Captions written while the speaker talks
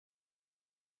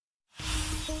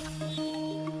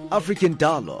African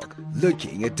Dialogue,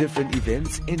 looking at different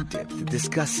events in depth,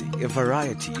 discussing a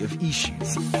variety of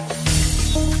issues.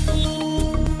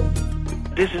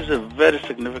 This is a very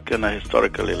significant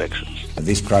historical election.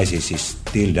 This crisis is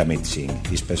still damaging,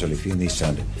 especially Finnish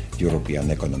and European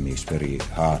economies very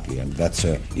hardly, and that's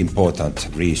an important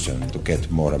reason to get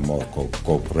more and more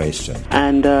cooperation.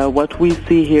 And what we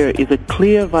see here is a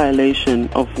clear violation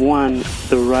of, one,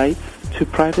 the rights to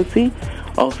privacy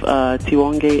of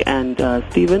Tiwonge and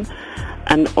Stephen,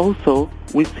 and also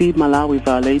we see Malawi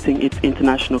violating its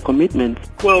international commitments.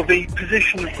 Well, the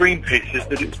position of Greenpeace is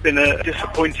that it's been a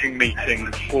disappointing meeting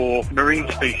for marine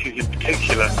species in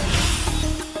particular.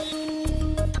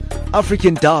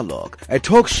 African Dialogue, a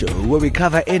talk show where we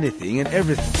cover anything and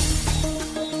everything.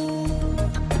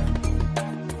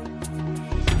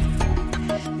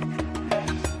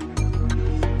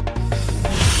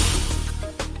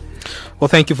 Well,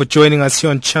 thank you for joining us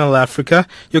here on Channel Africa,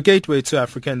 your gateway to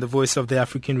Africa and the voice of the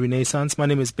African Renaissance. My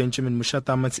name is Benjamin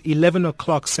Moshatama. It's 11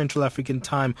 o'clock Central African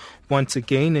time once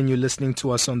again, and you're listening to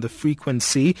us on the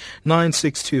frequency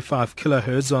 9625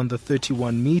 kilohertz on the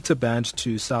 31 meter band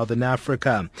to Southern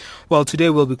Africa. Well,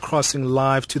 today we'll be crossing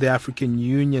live to the African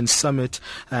Union Summit,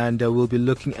 and we'll be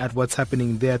looking at what's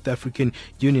happening there at the African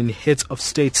Union Heads of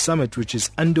State Summit, which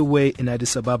is underway in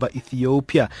Addis Ababa,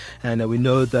 Ethiopia. And we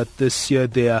know that this year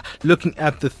they are looking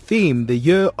at the theme, the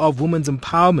Year of Women's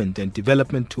Empowerment and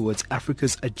Development Towards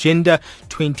Africa's Agenda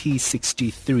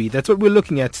 2063. That's what we're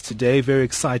looking at today. Very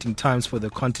exciting times for the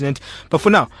continent. But for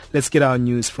now, let's get our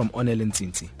news from Onel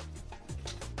Nzinzi.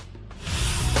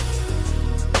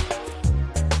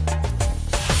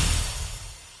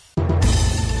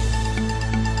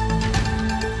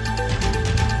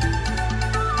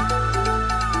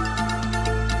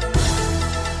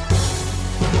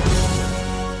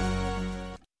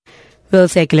 We'll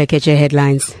take a look at your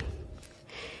headlines.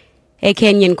 A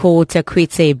Kenyan court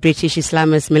acquits a British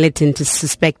Islamist militant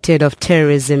suspected of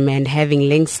terrorism and having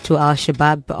links to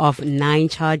Al-Shabaab of 9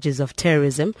 charges of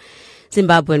terrorism.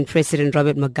 Zimbabwean President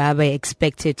Robert Mugabe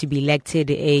expected to be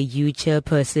elected AU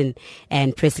chairperson,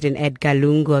 and President Edgar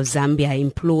Lungu of Zambia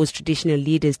implores traditional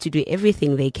leaders to do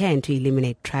everything they can to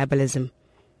eliminate tribalism.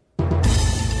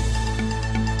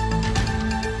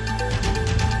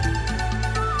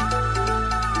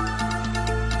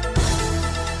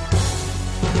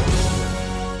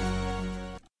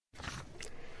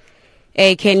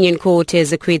 A Kenyan court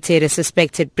has acquitted a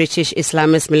suspected British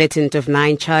Islamist militant of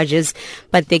 9 charges,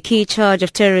 but the key charge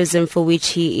of terrorism for which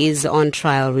he is on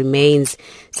trial remains.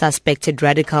 Suspected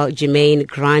radical Jermaine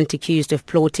Grant, accused of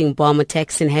plotting bomb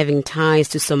attacks and having ties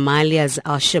to Somalia's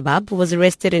Al-Shabaab, was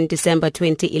arrested in December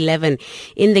 2011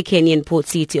 in the Kenyan port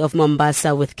city of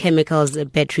Mombasa with chemicals,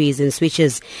 batteries and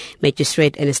switches.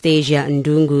 Magistrate Anastasia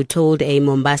Ndungu told a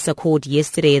Mombasa court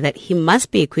yesterday that he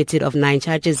must be acquitted of 9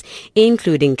 charges,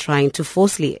 including trying to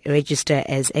forcibly register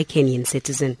as a Kenyan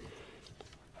citizen.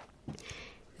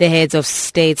 The Heads of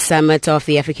State Summit of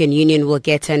the African Union will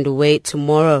get underway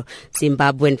tomorrow.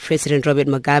 Zimbabwean President Robert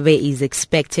Mugabe is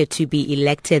expected to be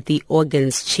elected the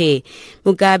organ's chair.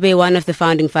 Mugabe, one of the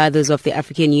founding fathers of the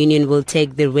African Union, will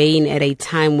take the reign at a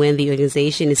time when the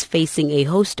organization is facing a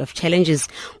host of challenges,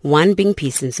 one being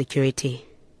peace and security.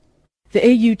 The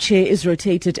AU chair is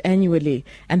rotated annually,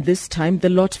 and this time the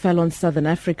lot fell on Southern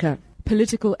Africa.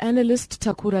 Political analyst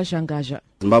Takura Jangaja.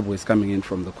 Zimbabwe is coming in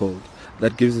from the cold.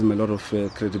 That gives him a lot of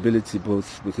credibility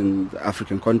both within the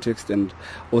African context, and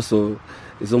also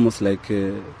it's almost like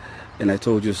and I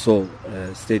told you so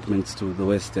statements to the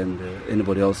West and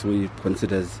anybody else who he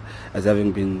considers as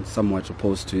having been somewhat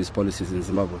opposed to his policies in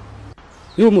Zimbabwe.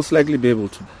 He will most likely be able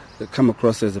to come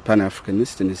across as a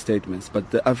Pan-Africanist in his statements, but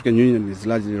the African Union is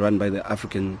largely run by the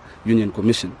African Union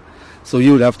Commission. So he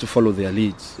will have to follow their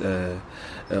leads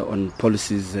on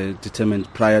policies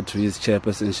determined prior to his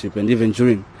chairpersonship and even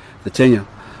during the tenure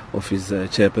of his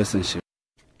chairpersonship.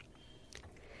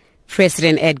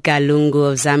 President Edgar Lungu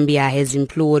of Zambia has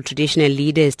implored traditional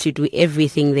leaders to do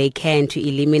everything they can to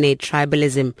eliminate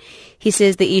tribalism. He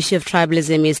says the issue of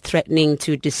tribalism is threatening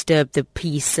to disturb the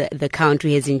peace the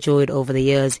country has enjoyed over the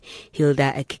years.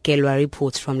 Hilda Akikelwa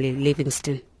reports from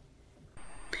Livingston.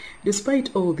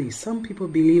 Despite all this, some people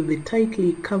believe the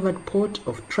tightly covered pot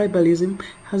of tribalism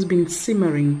has been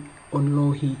simmering on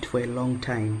low heat for a long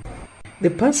time. The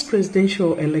past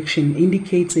presidential election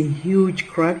indicates a huge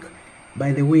crack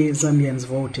by the way Zambians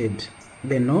voted.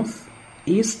 The North,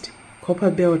 East,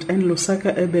 Copperbelt and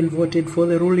Lusaka Urban voted for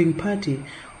the ruling party,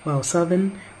 while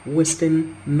Southern,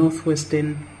 Western,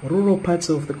 Northwestern, rural parts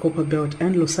of the Copperbelt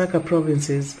and Lusaka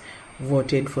provinces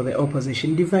voted for the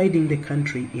opposition, dividing the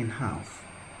country in half.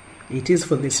 It is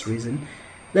for this reason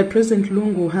that President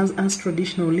Lungu has asked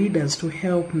traditional leaders to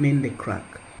help mend the crack.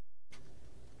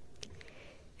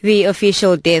 The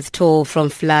official death toll from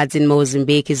floods in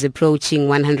Mozambique is approaching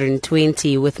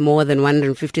 120, with more than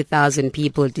 150,000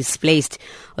 people displaced.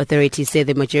 Authorities say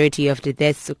the majority of the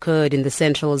deaths occurred in the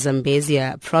central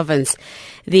Zambezia province.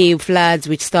 The floods,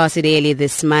 which started early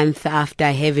this month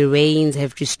after heavy rains,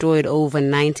 have destroyed over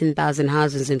 19,000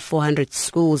 houses and 400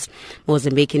 schools.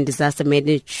 Mozambican disaster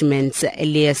management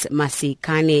Elias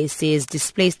Masikane says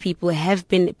displaced people have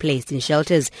been placed in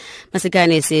shelters.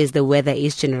 Masikane says the weather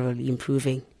is generally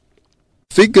improving.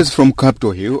 Figures from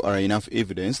Capitol Hill are enough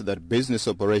evidence that business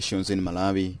operations in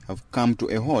Malawi have come to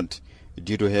a halt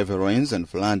due to heavy rains and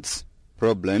floods.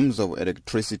 Problems of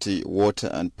electricity, water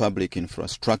and public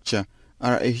infrastructure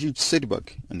are a huge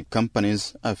setback, and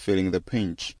companies are feeling the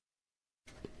pinch.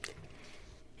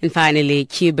 And finally,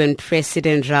 Cuban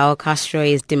President Raul Castro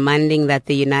is demanding that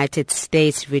the United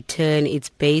States return its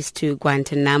base to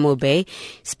Guantanamo Bay.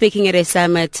 Speaking at a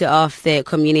summit of the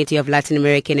Community of Latin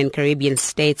American and Caribbean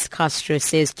States, Castro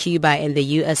says Cuba and the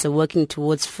U.S. are working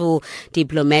towards full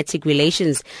diplomatic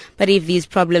relations. But if these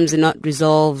problems are not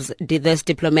resolved, this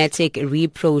diplomatic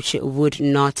reapproach would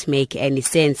not make any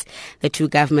sense. The two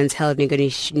governments held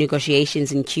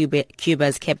negotiations in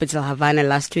Cuba's capital, Havana,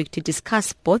 last week to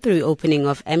discuss both the reopening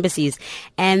of embassies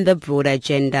and the broader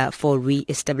agenda for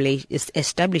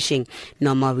establishing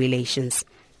normal relations.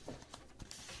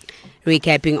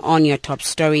 Recapping on your top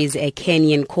stories, a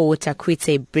Kenyan court acquits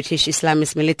a British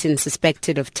Islamist militant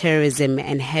suspected of terrorism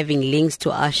and having links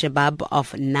to Al-Shabaab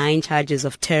of 9 charges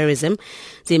of terrorism.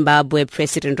 Zimbabwe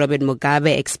President Robert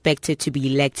Mugabe expected to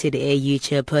be elected AU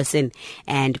chairperson,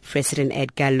 and President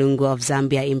Edgar Lungu of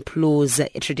Zambia implores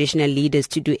traditional leaders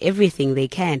to do everything they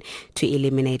can to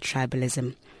eliminate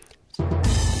tribalism.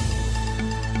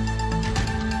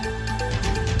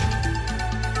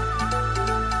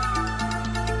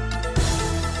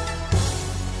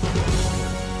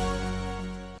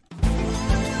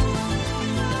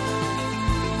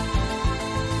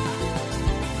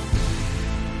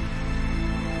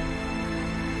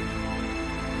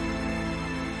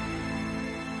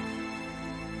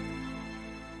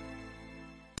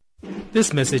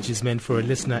 This message is meant for a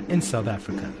listener in South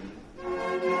Africa.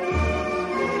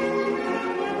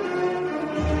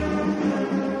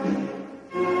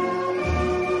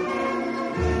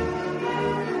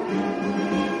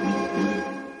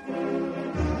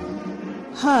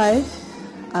 Hi,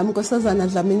 I'm Nkosazana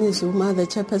Dlamini-Zuma, the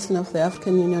chairperson of the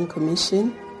African Union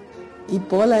Commission.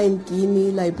 Ebola in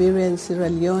Guinea, Liberia and Sierra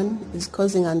Leone is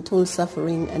causing untold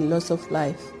suffering and loss of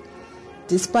life.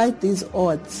 Despite these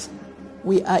odds,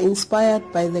 we are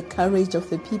inspired by the courage of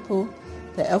the people,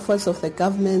 the efforts of the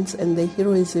governments and the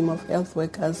heroism of health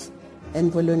workers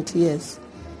and volunteers.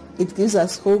 It gives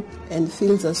us hope and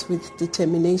fills us with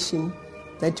determination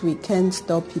that we can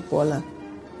stop Ebola.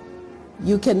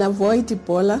 You can avoid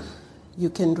Ebola,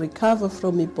 you can recover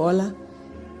from Ebola,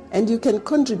 and you can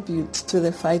contribute to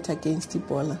the fight against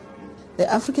Ebola. The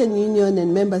African Union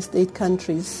and member state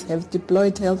countries have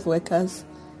deployed health workers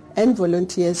and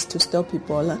volunteers to stop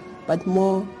Ebola, but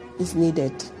more is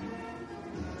needed.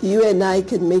 You and I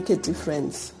can make a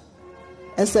difference.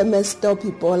 SMS Stop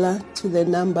Ebola to the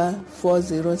number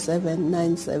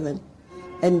 40797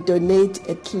 and donate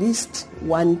at least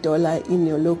 $1 in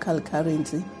your local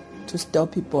currency to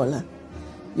stop Ebola.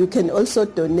 You can also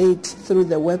donate through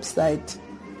the website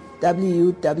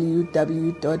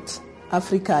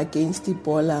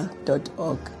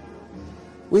www.africaagainstebola.org.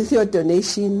 With your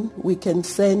donation, we can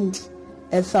send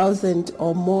 1,000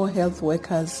 or more health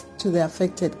workers to the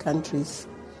affected countries.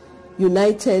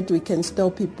 United, we can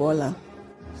stop Ebola.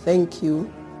 Thank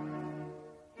you.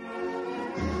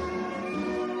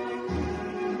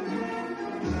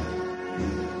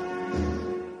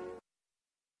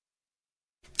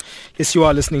 Yes, you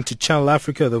are listening to Channel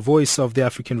Africa, the voice of the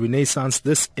African Renaissance.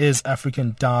 This is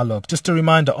African Dialogue. Just a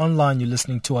reminder, online you're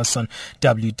listening to us on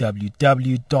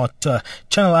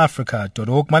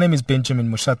www.channelafrica.org. My name is Benjamin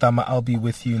Moshatama. I'll be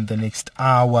with you in the next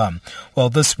hour. Well,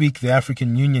 this week the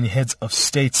African Union Heads of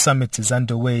State Summit is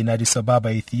underway in Addis Ababa,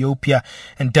 Ethiopia,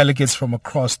 and delegates from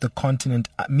across the continent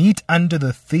meet under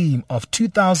the theme of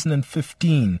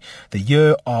 2015, the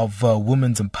year of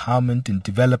women's empowerment and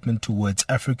development towards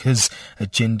Africa's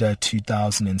Agenda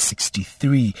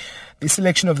 2063. The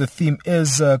selection of the theme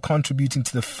is contributing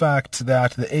to the fact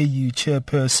that the AU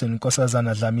chairperson,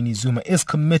 Nkosazana Dlamini-Zuma, is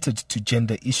committed to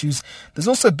gender issues. There's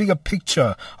also a bigger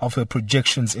picture of her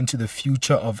projections into the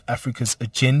future of Africa's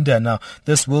agenda. Now,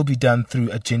 this will be done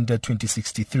through Agenda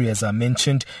 2063, as I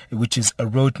mentioned, which is a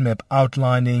roadmap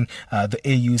outlining the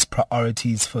AU's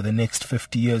priorities for the next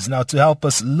 50 years. Now, to help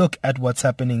us look at what's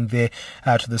happening there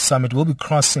at the summit, we'll be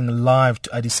crossing live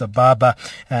to Addis Ababa,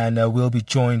 and we'll be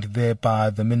joined there by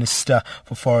the Minister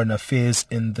for Foreign Affairs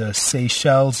in the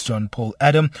Seychelles, John Paul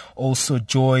Adam, also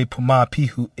Joy Phumaphi,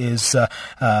 who is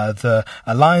the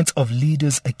Alliance of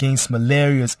Leaders Against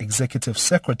Malaria's Executive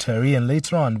Secretary, and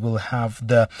later on we'll have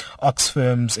the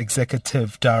Oxfam's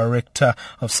Executive Director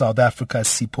of South Africa,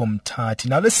 Phumaphi.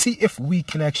 Now let's see if we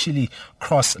can actually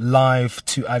cross live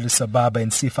to Addis Ababa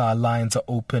and see if our lines are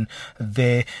open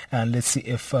there, and let's see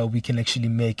if we can actually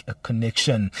make a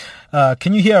connection.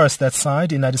 Can you hear us that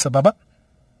side in Addis Ababa?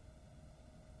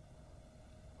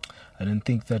 I don't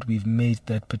think that we've made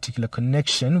that particular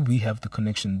connection. We have the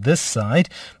connection this side,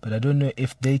 but I don't know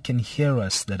if they can hear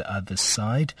us that other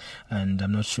side, and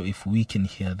I'm not sure if we can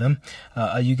hear them.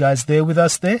 Are you guys there with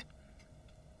us there?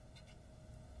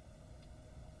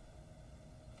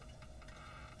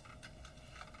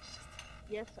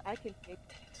 Yes, I can hear you.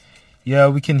 Yeah,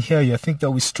 we can hear you. I think that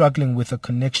we're struggling with a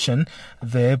connection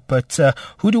there, but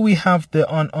who do we have there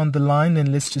on the line?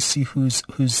 And let's just see who's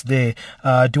there.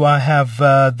 Do I have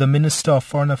the Minister of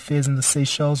Foreign Affairs in the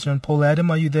Seychelles, John Paul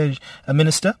Adam? Are you there,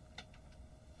 Minister?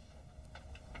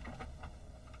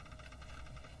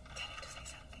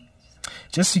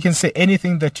 Just you can say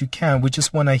anything that you can. We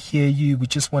just want to hear you. We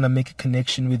just want to make a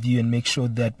connection with you and make sure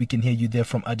that we can hear you there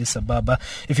from Addis Ababa.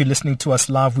 If you're listening to us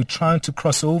live, we're trying to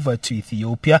cross over to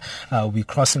Ethiopia. We're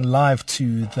crossing live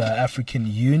to the African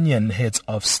Union Heads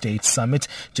of State Summit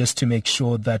just to make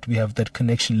sure that we have that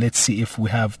connection. Let's see if we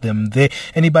have them there.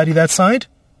 Anybody that side?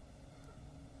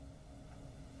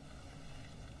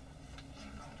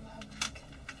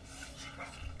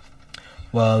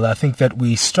 Well, I think that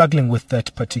we're struggling with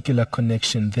that particular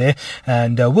connection there.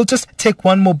 And we'll just take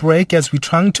one more break as we're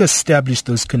trying to establish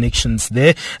those connections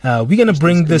there. We're going to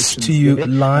bring this to you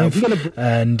live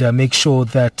and make sure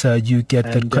that you get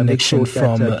that connection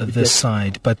from this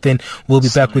side. But then we'll be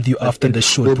back with you after the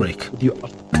short break.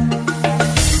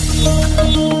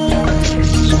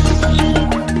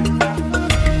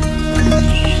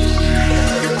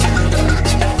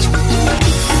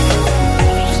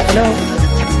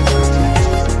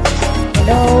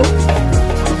 Hello.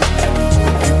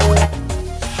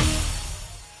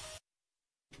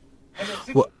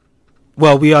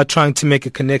 Well, we are trying to make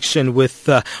a connection with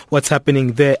what's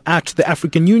happening there at the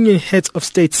African Union Heads of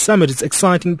State Summit. It's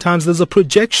exciting times. There's a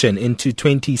projection into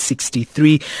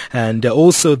 2063, and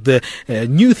also the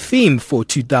new theme for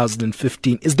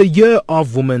 2015 is the Year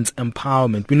of Women's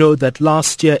Empowerment. We know that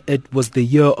last year it was the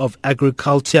Year of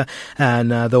Agriculture,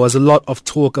 and there was a lot of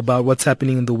talk about what's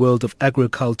happening in the world of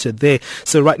agriculture there.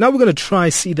 So right now we're going to try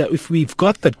see that if we've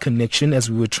got that connection, as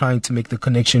we were trying to make the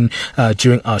connection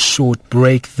during our short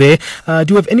break there.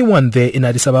 Do you have anyone there in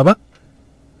Addis Ababa?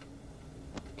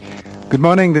 Good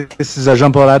morning. This is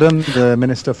Jean Paul Adam, the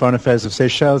Minister of Foreign Affairs of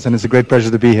Seychelles, and it's a great pleasure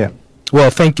to be here. Well,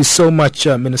 thank you so much,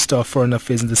 Minister of Foreign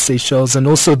Affairs in the Seychelles. And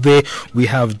also there we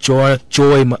have Joy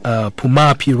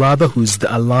Phumaphi, who's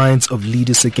the Alliance of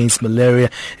Leaders Against Malaria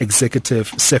Executive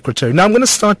Secretary. Now, I'm going to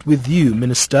start with you,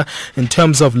 Minister, in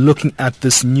terms of looking at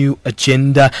this new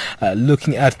agenda,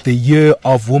 looking at the Year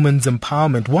of Women's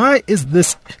Empowerment. Why is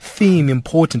this theme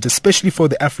important, especially for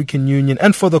the African Union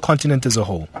and for the continent as a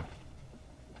whole?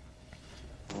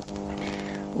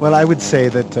 Well, I would say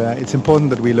that it's important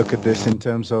that we look at this in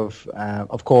terms of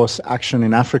course, action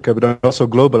in Africa, but also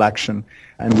global action.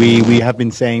 And we have been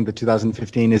saying that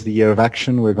 2015 is the year of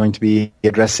action. We're going to be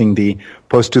addressing the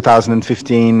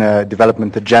post-2015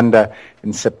 development agenda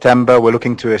in September. We're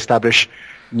looking to establish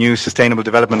new sustainable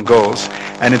development goals.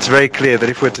 And it's very clear that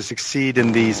if we're to succeed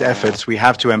in these efforts, we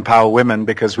have to empower women,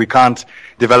 because we can't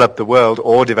develop the world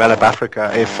or develop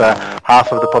Africa if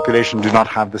half of the population do not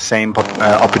have the same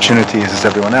opportunities as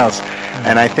everyone else.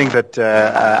 And I think that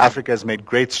Africa has made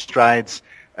great strides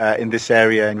in this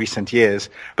area in recent years,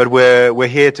 but we're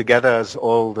here together as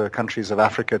all the countries of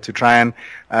Africa to try and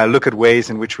look at ways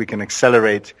in which we can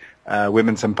accelerate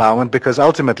women's empowerment, because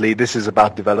ultimately this is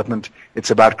about development. It's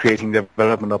about creating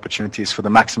development opportunities for the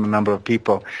maximum number of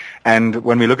people. And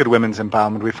when we look at women's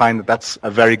empowerment, we find that that's a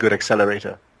very good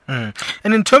accelerator.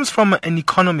 And in terms from an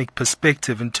economic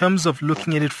perspective, in terms of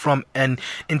looking at it from an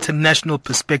international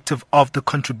perspective of the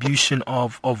contribution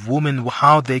of women,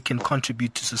 how they can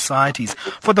contribute to societies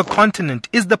for the continent,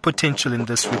 is the potential in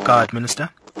this regard, Minister?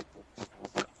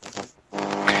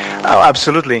 Oh,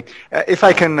 absolutely. If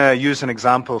I can use an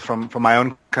example from my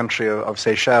own country of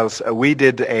Seychelles, we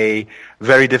did a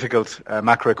very difficult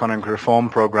macroeconomic reform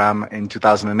program in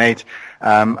 2008.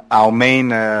 Our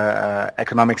main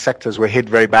economic sectors were hit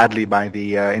very badly by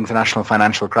the international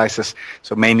financial crisis,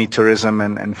 so mainly tourism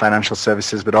and financial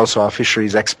services, but also our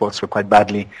fisheries exports were quite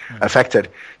badly affected.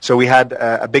 So we had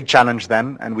a big challenge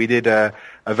then, and we did a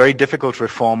very difficult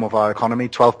reform of our economy.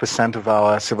 12% of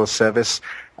our civil service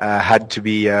had to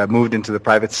be moved into the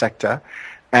private sector.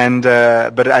 And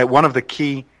but one of the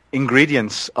key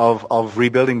ingredients of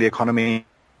rebuilding the economy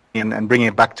and bringing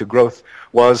it back to growth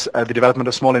was the development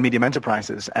of small and medium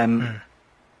enterprises. And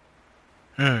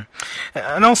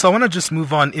And also, I want to just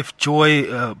move on. If Joy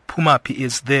Phumaphi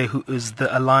is there, who is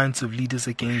the Alliance of Leaders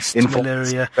Against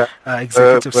Malaria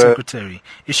Executive Secretary,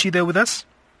 is she there with us?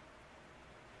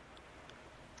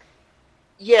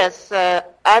 Yes,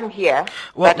 I'm here,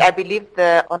 but I believe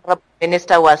the Honourable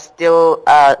Minister was still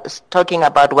talking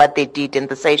about what they did in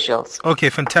the Seychelles.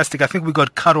 Okay, fantastic. I think we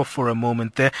got cut off for a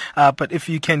moment there, but if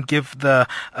you can give the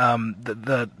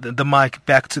mic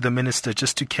back to the Minister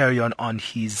just to carry on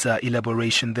his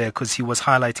elaboration there, because he was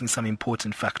highlighting some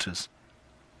important factors.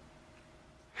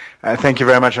 Thank you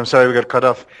very much. I'm sorry we got cut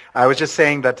off. I was just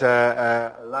saying that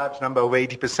a large number, of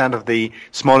 80% of the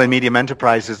small and medium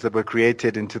enterprises that were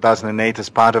created in 2008 as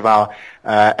part of our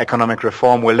economic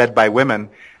reform were led by women,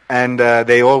 and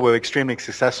they all were extremely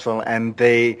successful. And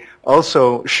they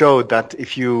also showed that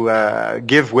if you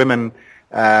give women,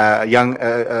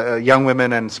 young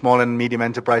women and small and medium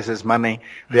enterprises money,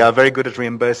 they are very good at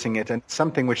reimbursing it, and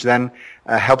something which then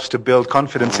helps to build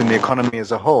confidence in the economy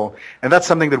as a whole. And that's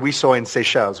something that we saw in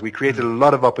Seychelles. We created a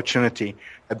lot of opportunity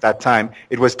at that time.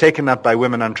 It was taken up by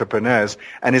women entrepreneurs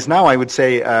and is now, I would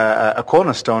say, a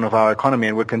cornerstone of our economy,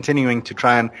 and we're continuing to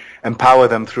try and empower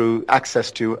them through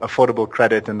access to affordable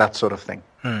credit and that sort of thing.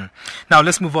 Now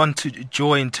let's move on to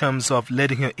Joy in terms of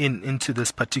letting her into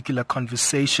this particular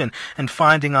conversation and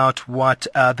finding out what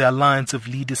the Alliance of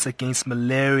Leaders Against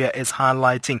Malaria is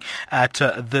highlighting at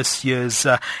this year's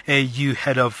AU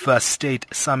Head of State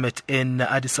Summit in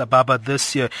Addis Ababa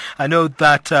this year. I know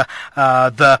that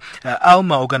the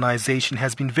ALMA organization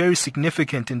has been very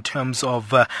significant in terms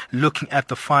of looking at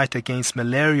the fight against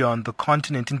malaria on the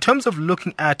continent. In terms of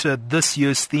looking at this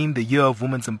year's theme, the Year of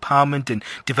Women's Empowerment and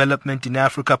Development in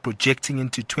Africa, projecting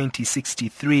into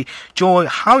 2063. Joy,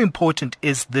 how important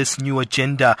is this new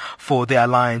agenda for the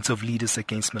Alliance of Leaders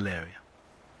Against Malaria?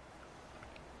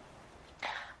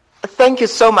 Thank you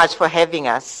so much for having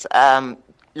us.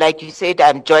 Like you said,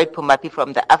 I'm Joy Phumaphi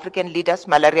from the African Leaders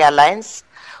Malaria Alliance.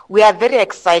 We are very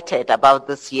excited about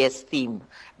this year's theme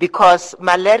because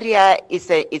malaria is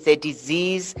a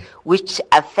disease which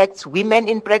affects women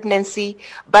in pregnancy,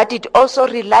 but it also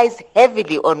relies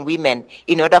heavily on women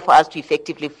in order for us to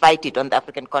effectively fight it on the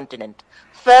African continent.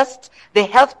 First, the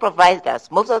health providers,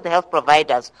 most of the health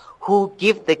providers who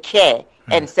give the care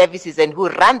and services and who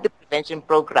run the prevention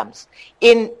programs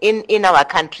in our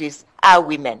countries are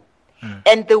women.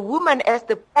 And the woman, as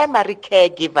the primary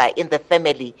caregiver in the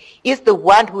family, is the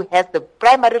one who has the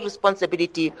primary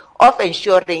responsibility of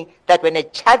ensuring that when a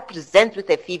child presents with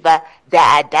a fever, they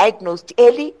are diagnosed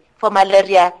early for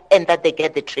malaria and that they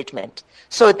get the treatment.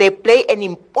 So they play an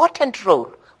important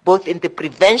role both in the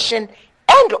prevention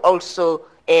and also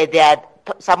they are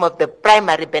some of the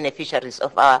primary beneficiaries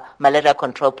of our malaria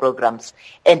control programs.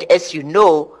 And as you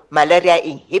know, malaria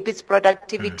inhibits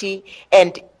productivity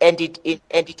and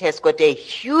it has got a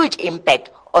huge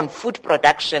impact on food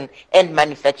production and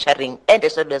manufacturing and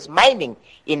as well as mining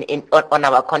on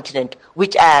our continent,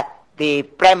 which are the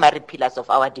primary pillars of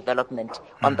our development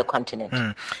on the continent.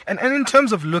 And in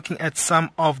terms of looking at some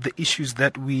of the issues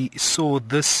that we saw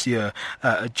this year,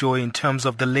 Joy, in terms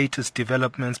of the latest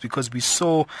developments, because we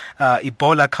saw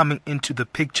Ebola coming into the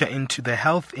picture, into the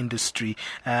health industry,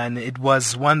 and it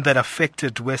was one that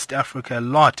affected West Africa a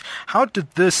lot. How did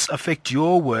this affect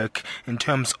your work in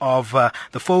terms of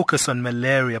the focus on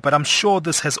malaria? But I'm sure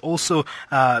this has also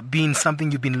been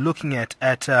something you've been looking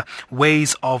at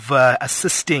ways of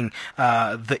assisting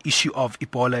the issue of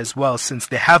Ebola as well, since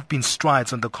there have been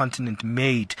strides on the continent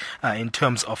made in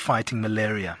terms of fighting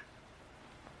malaria.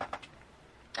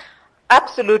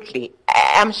 Absolutely.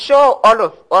 I'm sure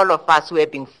all of us who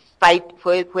have been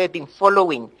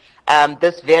following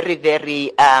this very,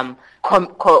 very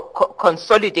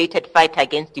consolidated fight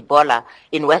against Ebola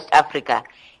in West Africa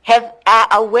are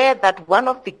aware that one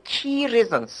of the key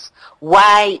reasons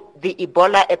why the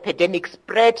Ebola epidemic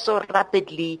spread so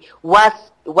rapidly was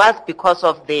because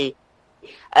of the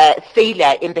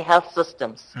failure in the health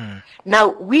systems. Now,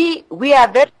 we are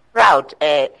very proud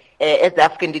as the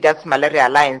African Leaders Malaria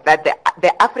Alliance that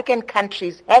the African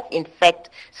countries have in fact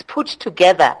put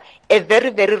together a very,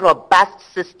 very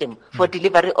robust system for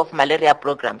delivery of malaria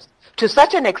programs, to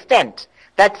such an extent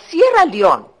that Sierra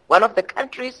Leone, one of the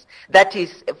countries that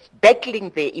is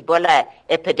battling the Ebola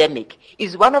epidemic,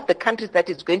 is one of the countries that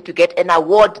is going to get an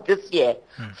award this year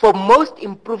for most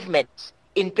improvement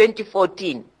in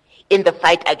 2014 in the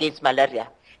fight against malaria.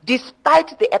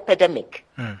 Despite the epidemic,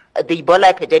 the Ebola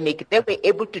epidemic, they were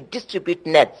able to distribute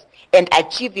nets and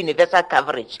achieve universal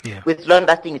coverage with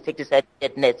long-lasting insecticide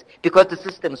nets because the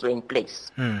systems were in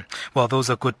place. Well, those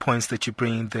are good points that you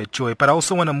bring there, Joy. But I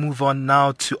also want to move on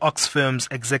now to Oxfam's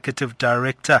Executive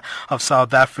Director of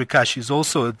South Africa. She's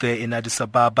also there in Addis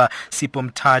Ababa,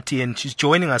 Phumaphi, and she's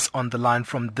joining us on the line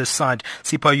from this side.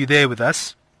 Sipho, are you there with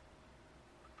us?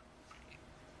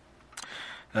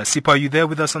 Sipho, are you there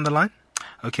with us on the line?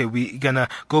 Okay, we're going to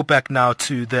go back now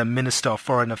to the Minister of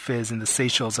Foreign Affairs in the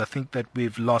Seychelles. I think that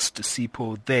we've lost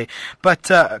Sipho there. But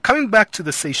coming back to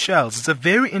the Seychelles, it's a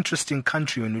very interesting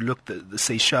country when we look at the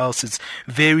Seychelles. It's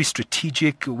very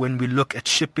strategic when we look at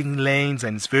shipping lanes,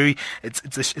 and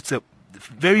it's a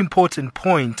very important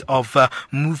point of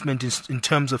movement in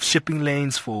terms of shipping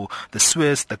lanes for the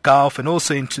Suez, the Gulf, and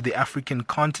also into the African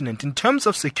continent. In terms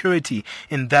of security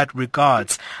in that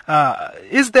regards,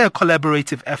 is there a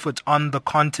collaborative effort on the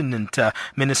continent,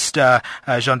 Minister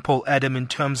Jean-Paul Adam, in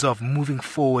terms of moving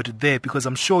forward there? Because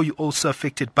I'm sure you're also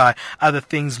affected by other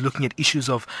things, looking at issues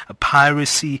of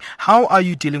piracy. How are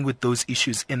you dealing with those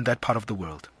issues in that part of the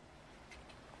world?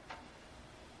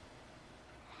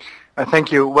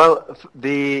 Thank you. Well,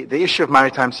 the issue of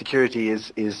maritime security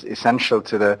is essential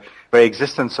to the very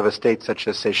existence of a state such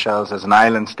as Seychelles as an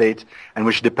island state, and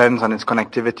which depends on its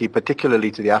connectivity,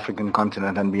 particularly to the African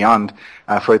continent and beyond,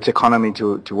 for its economy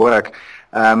to work.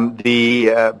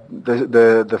 The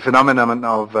phenomenon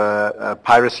of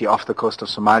piracy off the coast of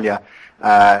Somalia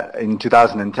in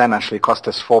 2010 actually cost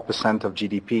us 4% of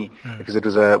GDP, because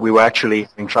we were actually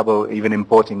having trouble even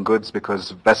importing goods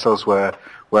because vessels were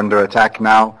under attack.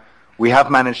 Now we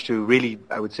have managed to really,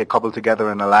 I would say, cobble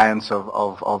together an alliance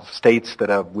of states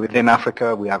that are within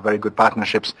Africa. We have very good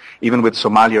partnerships, even with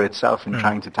Somalia itself, in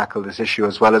trying to tackle this issue,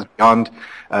 as well as beyond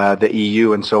the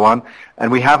EU and so on.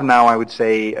 And we have now, I would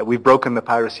say, we've broken the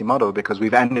piracy model because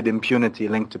we've ended impunity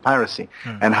linked to piracy.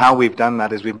 And how we've done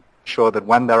that is we've sure that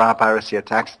when there are piracy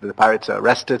attacks, the pirates are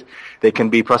arrested. They can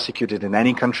be prosecuted in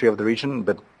any country of the region,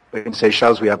 but in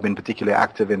Seychelles, we have been particularly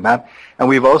active in that. And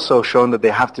we've also shown that they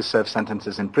have to serve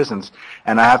sentences in prisons.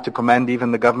 And I have to commend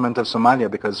even the government of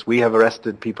Somalia, because we have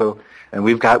arrested people and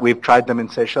we've tried them in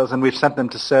Seychelles and we've sent them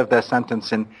to serve their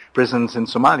sentence in prisons in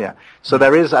Somalia. So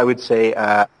there is, I would say,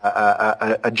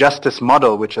 a justice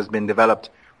model which has been developed,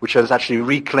 which has actually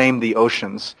reclaimed the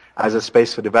oceans as a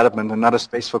space for development and not a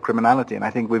space for criminality. And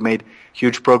I think we've made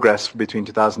huge progress between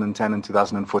 2010 and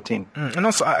 2014. And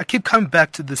also, I keep coming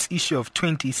back to this issue of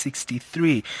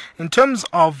 2063. In terms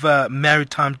of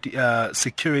maritime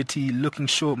security, making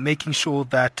sure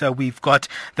that we've got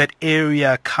that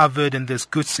area covered and there's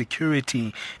good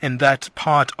security in that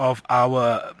part of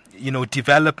our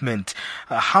development.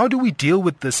 How do we deal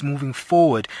with this moving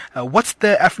forward? What's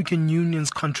the African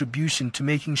Union's contribution to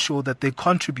making sure that they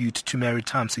contribute to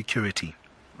maritime security?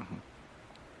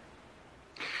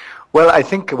 Well, I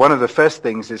think one of the first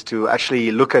things is to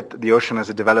actually look at the ocean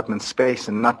as a development space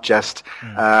and not just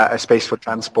a space for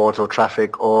transport or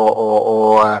traffic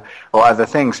or other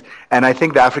things. And I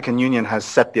think the African Union has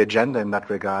set the agenda in that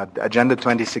regard. Agenda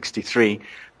 2063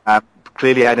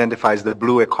 clearly identifies the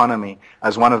blue economy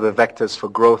as one of the vectors for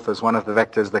growth, as one of the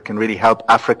vectors that can really help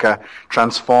Africa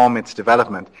transform its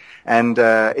development. And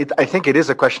I think it is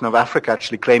a question of Africa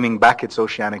actually claiming back its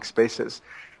oceanic spaces.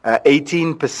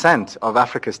 18% of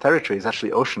Africa's territory is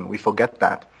actually ocean. We forget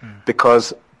that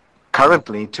because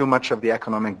currently too much of the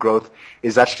economic growth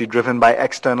is actually driven by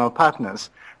external partners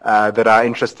that are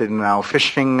interested in our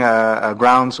fishing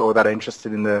grounds or that are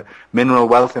interested in the mineral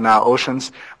wealth in our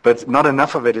oceans, but not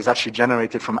enough of it is actually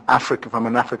generated from Africa, from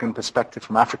an African perspective,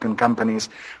 from African companies,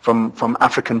 from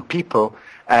African people.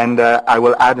 And I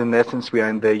will add, in essence, we are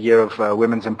in the year of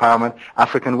women's empowerment,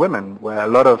 African women, where a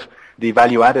lot of the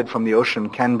value added from the ocean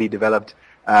can be developed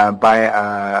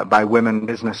by women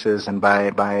businesses and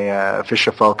by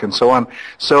fisher folk and so on.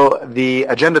 So the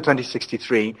Agenda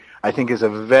 2063, I think, is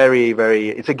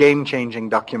it's a game-changing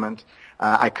document.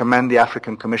 I commend the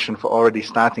African Commission for already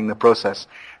starting the process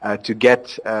to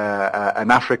get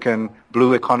an African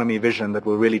blue economy vision that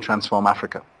will really transform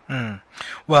Africa.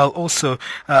 Well, also,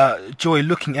 Joy,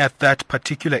 looking at that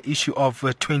particular issue of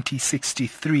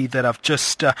 2063 that I've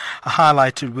just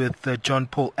highlighted with John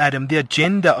Paul Adam, the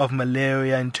agenda of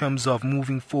malaria in terms of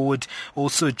moving forward,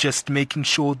 also just making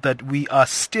sure that we are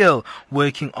still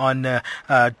working on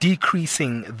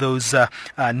decreasing those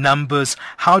numbers.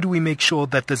 How do we make sure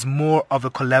that there's more of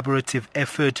a collaborative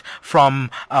effort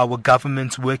from our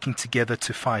governments working together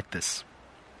to fight this?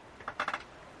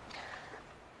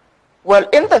 Well,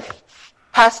 in the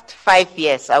past 5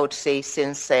 years, I would say,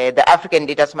 since the African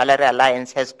Leaders Malaria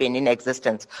Alliance has been in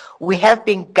existence, we have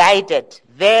been guided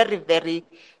very, very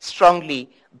strongly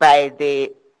by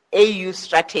the AU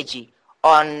strategy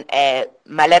on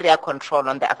malaria control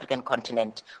on the African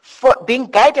continent. For being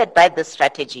guided by this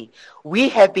strategy, we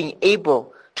have been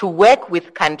able to work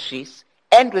with countries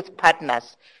and with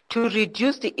partners to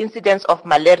reduce the incidence of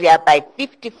malaria by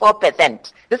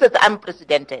 54%. This is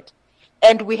unprecedented.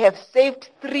 And we have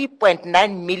saved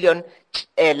 3.9 million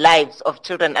lives of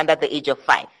children under the age of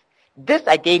 5. This,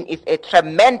 again, is a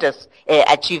tremendous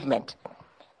achievement.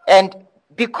 And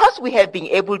because we have been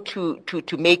able to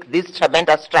make these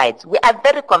tremendous strides, we are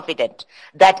very confident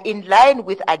that in line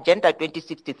with Agenda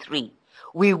 2063,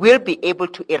 we will be able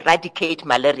to eradicate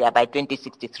malaria by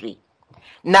 2063.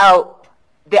 Now,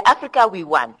 the Africa we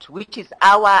want, which is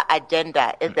our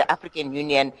agenda as the African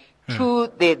Union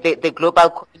to the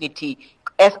global community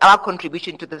as our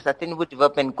contribution to the Sustainable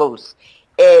Development Goals,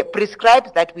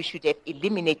 prescribes that we should have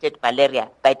eliminated malaria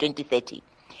by 2030.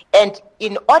 And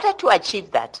in order to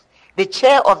achieve that, the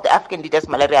chair of the African Leaders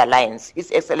Malaria Alliance,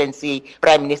 His Excellency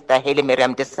Prime Minister Haile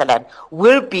Mariam Desalegn,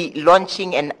 will be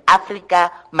launching an Africa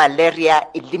Malaria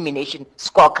Elimination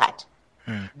Scorecard.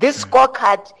 This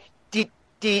scorecard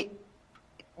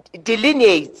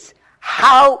delineates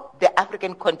how the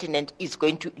African continent is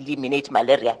going to eliminate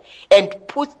malaria and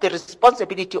puts the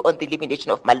responsibility on the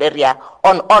elimination of malaria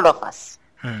on all of us.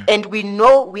 And we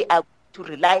know we are to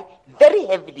rely very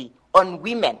heavily on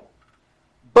women,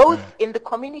 both in the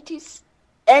communities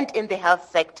and in the health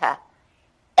sector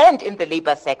and in the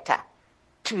labor sector,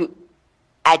 to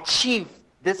achieve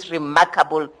this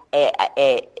remarkable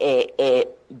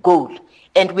goal.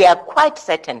 And we are quite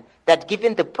certain that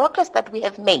given the progress that we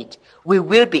have made, we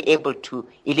will be able to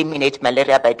eliminate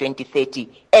malaria by 2030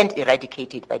 and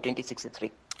eradicate it by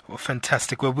 2063. Well,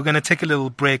 fantastic. Well, we're going to take a little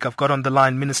break. I've got on the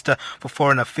line Minister for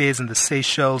Foreign Affairs in the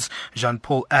Seychelles, Jean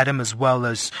Paul Adam, as well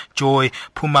as Joy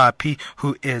Phumaphi,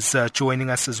 who is joining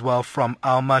us as well from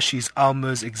ALMA. She's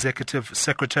ALMA's Executive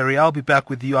Secretary. I'll be back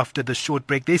with you after the short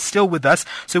break. They're still with us,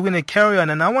 so we're going to carry on.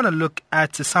 And I want to look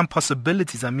at some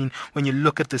possibilities. I mean, when you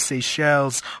look at the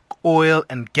Seychelles, oil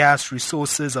and gas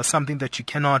resources are something that you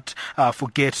cannot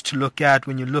forget to look at.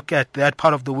 When you look at that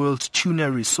part of the world's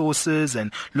tuna resources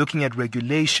and looking at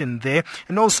regulation there.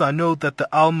 And also I know that the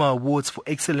ALMA Awards for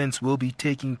Excellence will be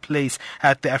taking place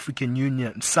at the African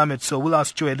Union Summit. So we'll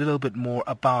ask Joy a little bit more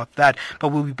about that. But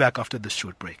we'll be back after this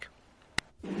short break.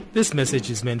 This message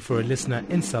is meant for a listener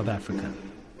in South Africa.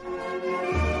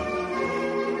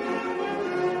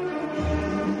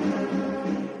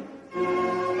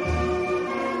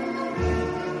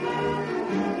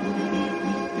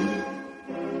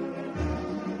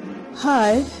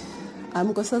 Hi,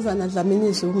 I'm Nkosazana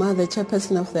Dlamini-Zuma, the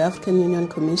chairperson of the African Union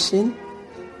Commission.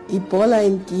 Ebola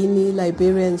in Guinea,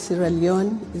 Liberia and Sierra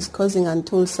Leone is causing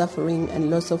untold suffering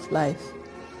and loss of life.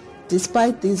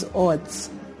 Despite these odds,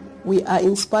 we are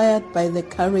inspired by the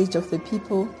courage of the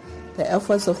people, the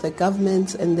efforts of the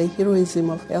governments and the heroism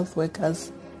of health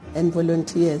workers and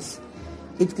volunteers.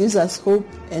 It gives us hope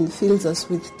and fills us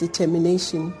with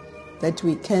determination that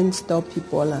we can stop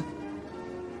Ebola.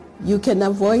 You can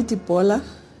avoid Ebola,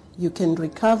 you can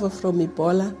recover from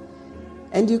Ebola,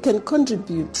 and you can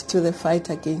contribute to the fight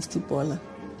against Ebola.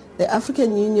 The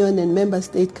African Union and member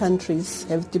state countries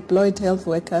have deployed health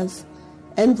workers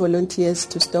and volunteers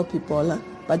to stop Ebola,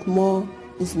 but more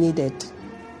is needed.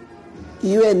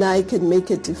 You and I can make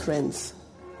a difference.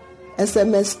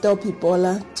 SMS Stop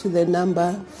Ebola to the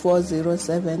number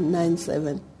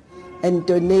 40797 and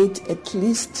donate at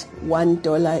least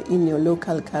 $1 in your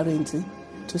local currency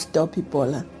to stop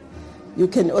Ebola. You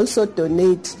can also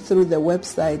donate through the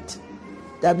website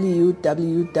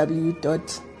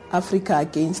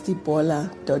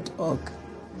www.africaagainstebola.org.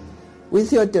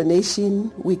 With your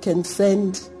donation, we can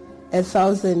send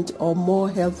 1,000 or more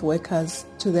health workers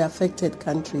to the affected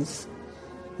countries.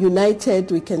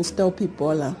 United, we can stop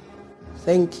Ebola.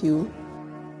 Thank you.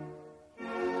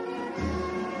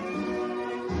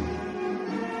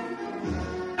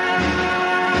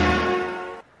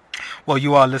 Well,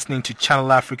 you are listening to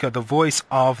Channel Africa, the voice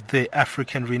of the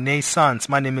African Renaissance.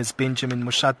 My name is Benjamin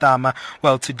Moshatama.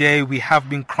 Well, today we have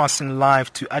been crossing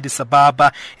live to Addis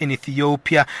Ababa in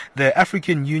Ethiopia. The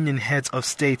African Union Heads of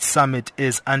State Summit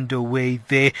is underway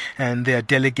there, and their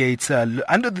delegates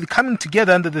coming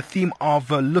together under the theme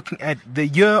of looking at the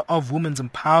Year of Women's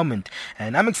Empowerment.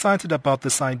 And I'm excited about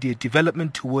this idea,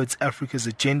 development towards Africa's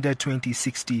Agenda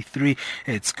 2063.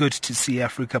 It's good to see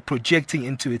Africa projecting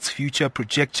into its future,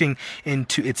 projecting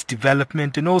into its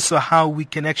development, and also how we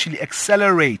can actually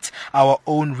accelerate our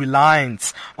own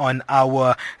reliance on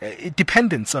our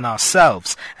dependence on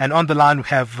ourselves. And on the line we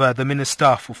have the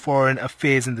Minister for Foreign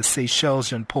Affairs in the Seychelles,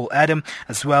 Jean-Paul Adam,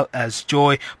 as well as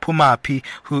Joy Phumaphi,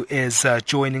 who is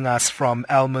joining us from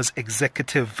Alma's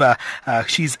executive.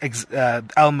 She's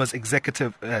Alma's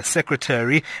executive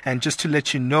secretary. And just to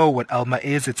let you know what Alma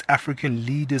is, it's African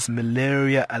Leaders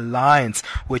Malaria Alliance,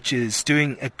 which is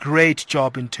doing a great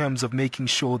job in terms of making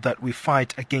sure that we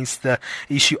fight against the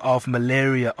issue of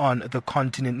malaria on the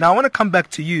continent. Now, I want to come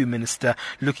back to you, Minister,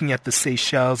 looking at the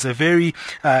Seychelles, a very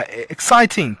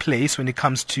exciting place when it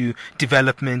comes to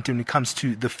development, when it comes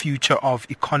to the future of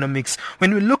economics.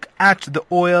 When we look at the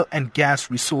oil and gas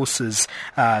resources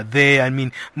there, I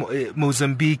mean,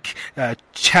 Mozambique,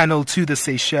 channel to the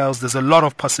Seychelles, there's a lot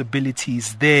of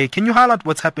possibilities there. Can you highlight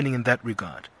what's happening in that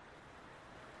regard?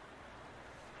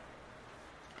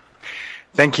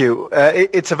 Thank you.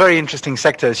 It's a very interesting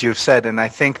sector, as you've said, and I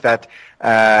think that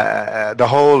the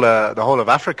whole of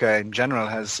Africa in general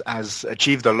has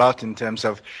achieved a lot in terms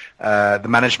of the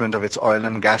management of its oil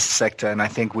and gas sector, and I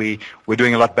think we're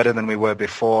doing a lot better than we were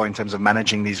before in terms of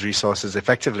managing these resources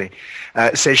effectively.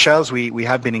 Seychelles, we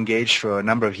have been engaged for a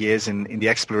number of years in the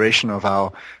exploration of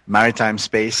our maritime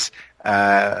space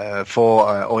for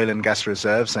oil and gas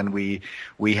reserves, and we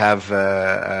have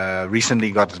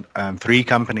recently got 3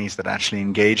 companies that actually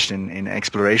engaged in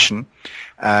exploration.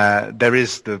 There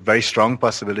is the very strong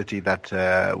possibility that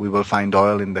we will find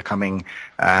oil in the coming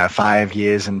 5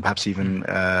 years and perhaps even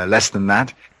less than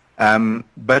that.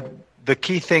 But the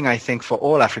key thing, I think, for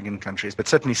all African countries, but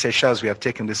certainly Seychelles, we have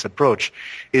taken this approach,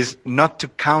 is not to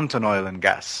count on oil and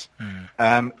gas.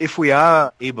 If we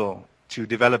are able to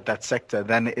develop that sector,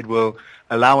 then it will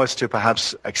allow us to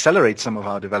perhaps accelerate some of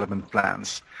our development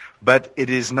plans. But it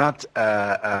is not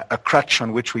a crutch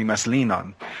on which we must lean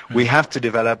on. We have to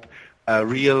develop a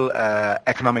real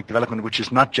economic development which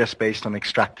is not just based on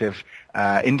extractive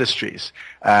industries.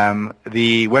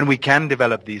 When we can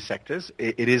develop these sectors,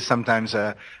 it is sometimes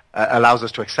allows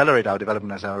us to accelerate our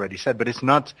development, as I already said, but it's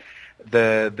not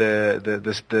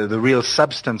the real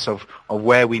substance of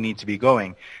where we need to be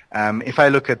going. If I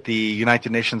look at the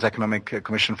United Nations Economic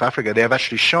Commission for Africa, they have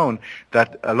actually shown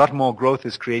that a lot more growth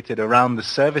is created around the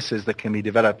services that can be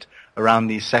developed around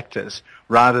these sectors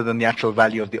rather than the actual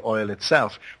value of the oil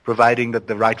itself, providing that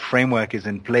the right framework is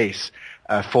in place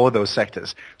for those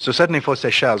sectors. So certainly for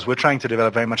Seychelles, we're trying to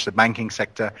develop very much the banking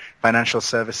sector, financial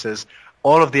services,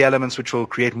 all of the elements which will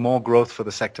create more growth for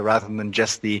the sector rather than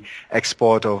just the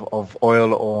export of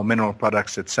oil or mineral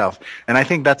products itself. And I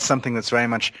think that's something that's very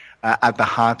much at the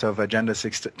heart of Agenda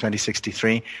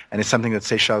 2063, and it's something that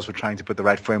Seychelles were trying to put the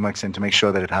right frameworks in to make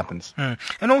sure that it happens.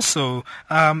 And also,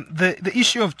 the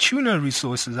issue of tuna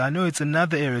resources, I know it's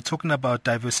another area, talking about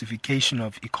diversification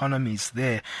of economies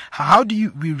there. How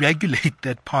do we regulate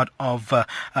that part of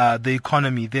the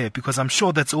economy there? Because I'm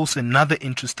sure that's also another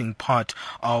interesting part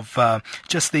of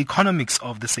just the economics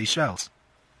of the Seychelles.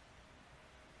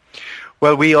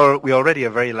 Well, we already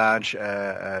a very large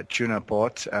tuna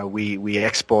port. We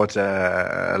export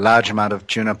a large amount of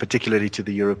tuna, particularly to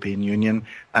the European Union.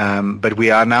 But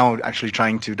we are now actually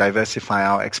trying to diversify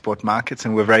our export markets,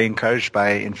 and we're very encouraged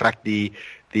by, in fact, the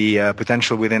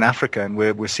potential within Africa. And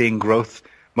we're seeing growth.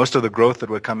 Most of the growth that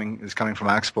is coming from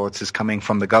exports is coming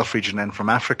from the Gulf region and from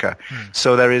Africa.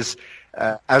 So there is.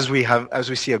 As we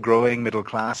see a growing middle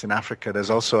class in Africa, there's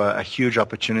also a huge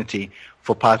opportunity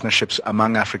for partnerships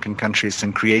among African countries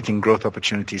and creating growth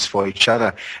opportunities for each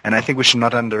other. And I think we should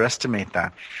not underestimate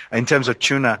that. In terms of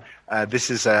tuna, this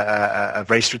is a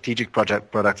very strategic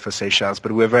product for Seychelles,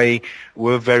 but we're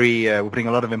putting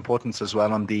a lot of importance as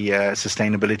well on the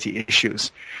sustainability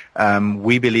issues.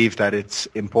 We believe that it's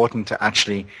important to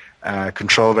actually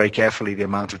control very carefully the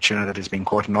amount of tuna that is being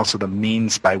caught and also the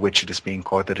means by which it is being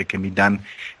caught, that it can be done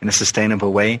in a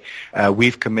sustainable way.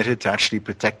 We've committed to actually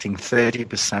protecting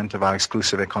 30% of our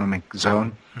exclusive economic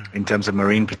zone in terms of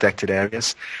marine protected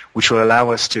areas, which will allow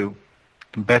us to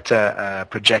better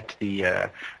project the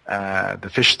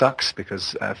fish stocks,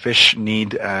 because fish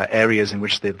need areas in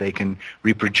which they can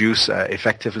reproduce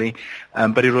effectively.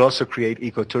 But it will also create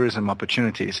ecotourism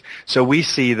opportunities. So we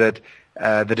see that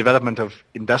the development of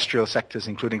industrial sectors,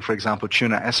 including, for example,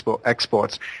 tuna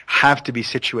exports, have to be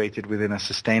situated within a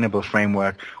sustainable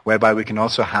framework whereby we can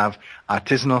also have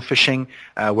artisanal fishing,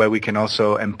 where we can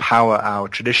also empower our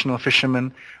traditional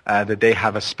fishermen, that they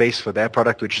have a space for their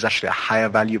product, which is actually a higher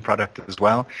value product as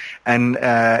well. And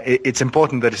it's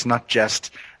important that it's not just,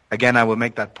 again, I will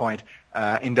make that point,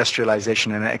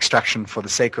 industrialization and extraction for the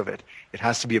sake of it. It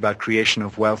has to be about creation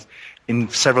of wealth in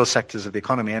several sectors of the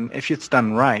economy. And if it's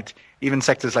done right, even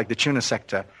sectors like the tuna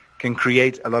sector can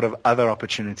create a lot of other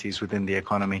opportunities within the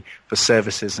economy for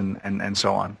services and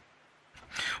so on.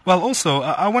 Well, also,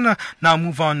 I want to now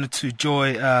move on to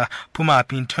Joy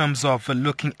Phumaphi in terms of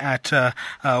looking at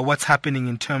what's happening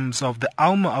in terms of the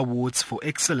ALMA Awards for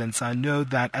Excellence. I know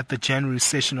that at the January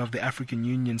session of the African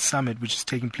Union Summit, which is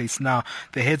taking place now,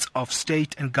 the heads of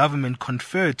state and government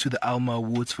conferred to the ALMA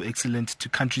Awards for Excellence to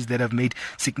countries that have made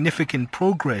significant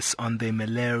progress on their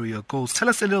malaria goals. Tell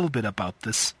us a little bit about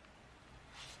this.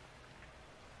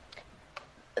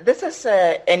 This is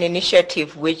an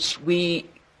initiative which the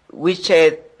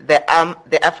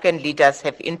African leaders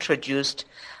have introduced,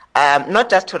 not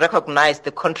just to recognize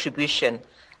the contribution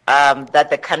that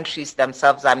the countries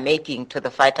themselves are making to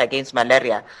the fight against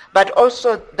malaria, but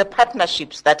also the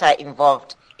partnerships that are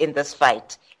involved in this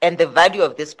fight and the value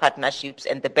of these partnerships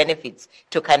and the benefits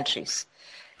to countries.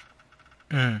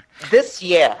 This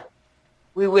year,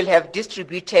 we will have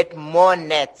distributed more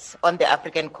nets on the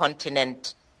African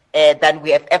continent than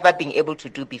we have ever been able to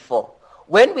do before.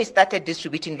 When we started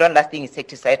distributing long-lasting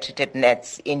insecticide-treated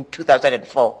nets in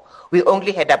 2004, we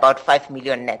only had about 5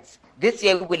 million nets. This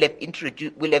year, we'll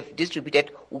have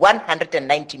distributed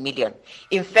 190 million.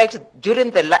 In fact,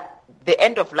 during the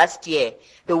end of last year,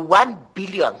 the 1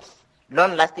 billionth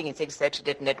long-lasting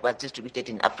insecticide-treated net was distributed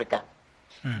in Africa.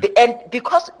 And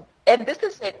this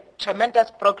is a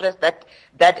tremendous progress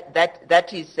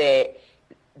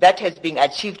that has been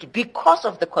achieved because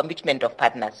of the commitment of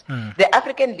partners. The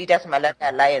African Leaders Malaria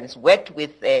Alliance worked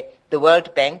with the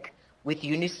World Bank, with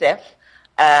UNICEF,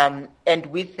 and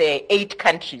with 8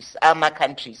 countries, ALMA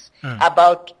countries,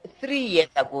 about 3 years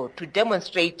ago to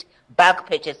demonstrate bulk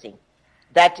purchasing.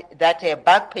 That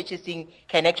bulk purchasing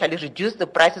can actually reduce the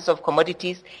prices of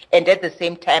commodities and at the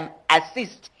same time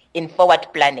assist in forward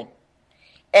planning.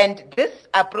 And this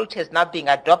approach has now been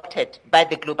adopted by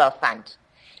the Global Fund.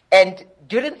 And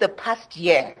during the past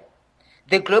year,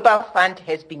 the Global Fund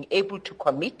has been able to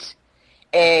commit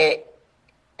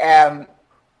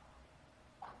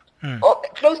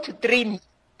close to 3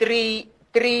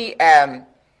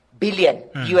 billion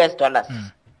US dollars.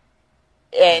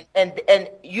 And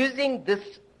using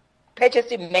this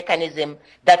purchasing mechanism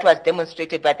that was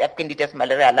demonstrated by the African Leaders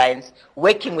Malaria Alliance,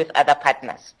 working with other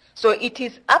partners. So it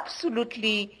is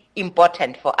absolutely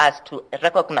important for us to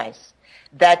recognize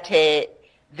that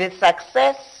the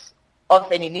success of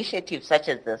an initiative such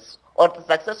as this, or the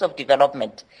success of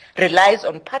development, relies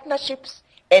on partnerships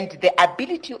and the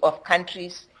ability of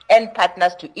countries and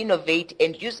partners to innovate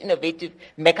and use innovative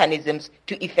mechanisms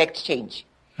to effect change.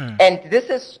 And this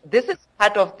is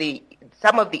part of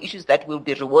some of the issues that we'll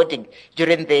be rewarding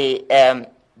during the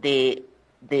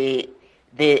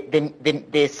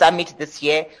summit this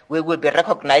year. We will be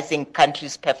recognizing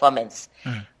countries' performance.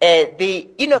 The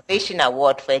Innovation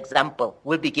Award, for example,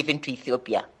 will be given to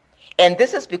Ethiopia. And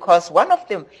this is because one of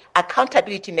the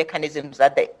accountability mechanisms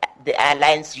that the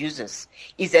alliance uses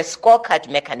is a scorecard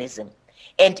mechanism.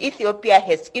 And Ethiopia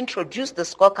has introduced the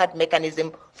scorecard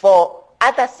mechanism for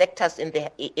other sectors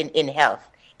in health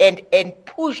and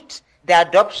pushed the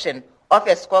adoption of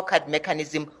a scorecard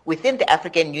mechanism within the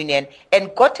African Union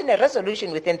and gotten a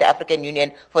resolution within the African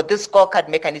Union for this scorecard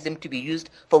mechanism to be used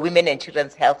for women and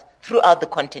children's health throughout the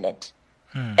continent.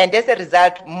 And as a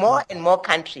result, more and more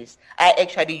countries are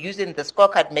actually using the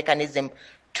scorecard mechanism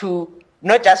to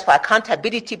not just for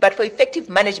accountability, but for effective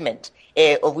management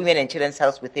of women and children's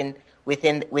health within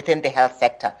the health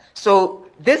sector. So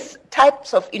these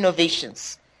types of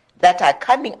innovations that are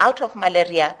coming out of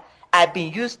malaria are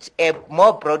being used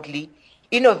more broadly,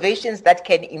 innovations that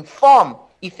can inform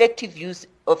effective use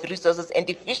of resources and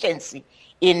efficiency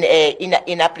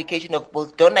in application of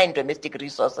both donor and domestic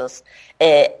resources,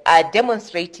 are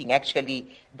demonstrating actually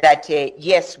that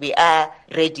yes, we are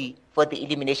ready for the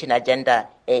elimination agenda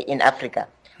in Africa.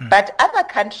 But other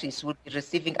countries will be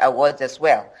receiving awards as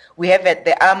well. We have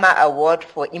the ARMA Award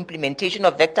for implementation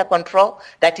of vector control,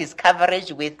 that is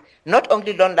coverage with not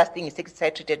only long-lasting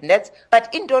insecticide-treated nets, but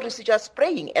indoor residual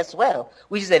spraying as well,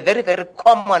 which is a very, very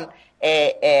common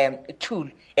tool,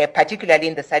 particularly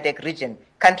in the SADC region.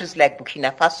 Countries like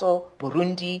Burkina Faso,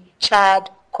 Burundi, Chad,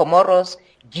 Comoros,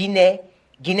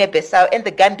 Guinea-Bissau, and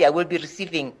the Gambia will be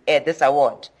receiving this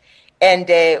award. And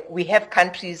we have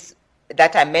countries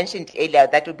that I mentioned earlier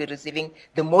that will be receiving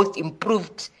the most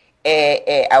improved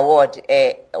award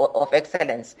of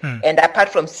excellence. And apart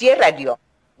from Sierra Leone,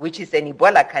 which is an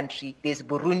Ebola country, there's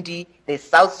Burundi, there's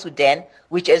South Sudan,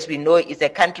 which, as we know, is a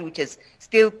country which is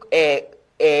still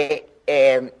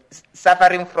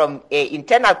suffering from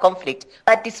internal conflict.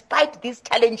 But despite these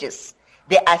challenges,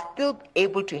 they are still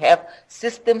able to have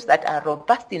systems that are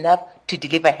robust enough to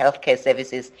deliver healthcare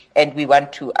services, and we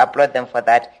want to applaud them for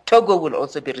that. Togo will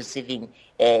also be receiving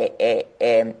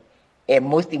a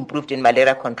most improved in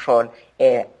malaria control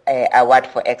award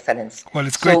for excellence. Well,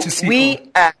 it's great to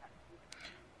see.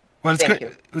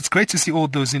 It's great to see all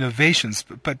those innovations.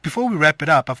 But before we wrap it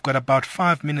up, I've got about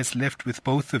 5 minutes left with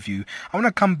both of you. I want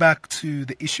to come back to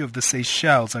the issue of the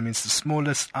Seychelles. I mean, it's the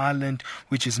smallest island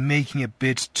which is making a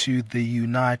bid to the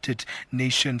United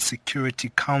Nations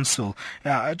Security Council.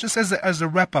 Just as a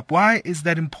wrap-up, why is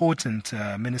that important,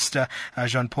 Minister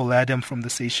Jean-Paul Adam from the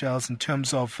Seychelles, in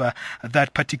terms of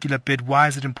that particular bid? Why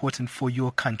is it important for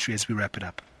your country as we wrap it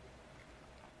up?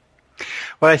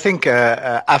 Well, I think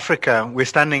Africa, we're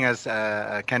standing as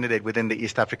a candidate within the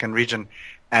East African region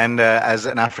and as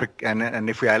an and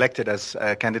if we are elected as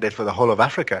a candidate for the whole of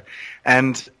Africa.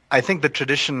 And I think the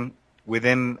tradition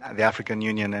within the African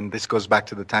Union, and this goes back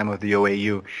to the time of the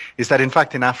OAU, is that in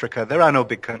fact in Africa there are no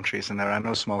big countries and there are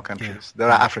no small countries. There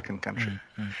are African countries.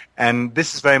 And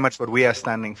this is very much what we are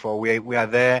standing for. We are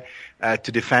there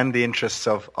to defend the interests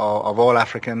of all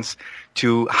Africans,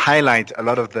 to highlight a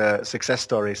lot of the success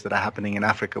stories that are happening in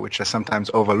Africa, which are sometimes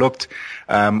overlooked.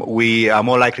 We are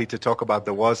more likely to talk about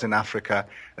the wars in Africa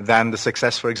than the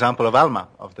success, for example, of ALMA,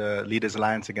 of the Leaders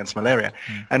Alliance Against Malaria.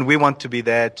 And we want to be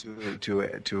there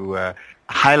to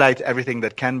highlight everything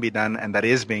that can be done and that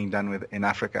is being done in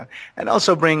Africa, and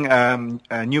also bring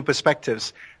new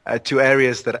perspectives to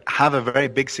areas that have a very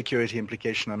big security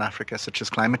implication on Africa, such as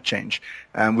climate change,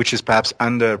 which is perhaps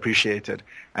underappreciated,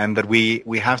 and that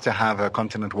we have to have a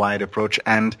continent-wide approach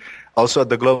and also at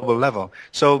the global level.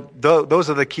 So those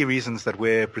are the key reasons that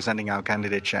we're presenting our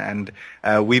candidature, and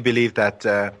we believe that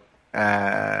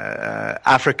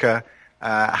Africa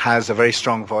has a very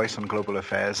strong voice on global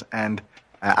affairs, and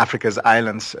Africa's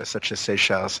islands, such as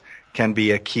Seychelles, can be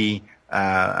a key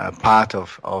part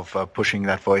of pushing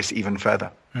that voice even further.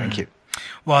 Thank you.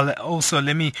 Well, also,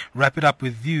 let me wrap it up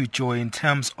with you, Joy, in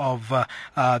terms of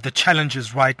the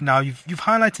challenges right now. You've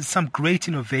highlighted some great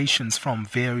innovations from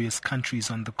various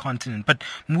countries on the continent. But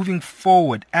moving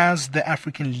forward, as the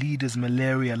African Leaders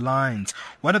Malaria Alliance,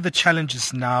 what are the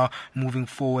challenges now moving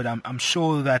forward? I'm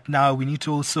sure that now we need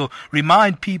to also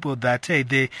remind people that, hey,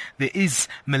 there is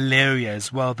malaria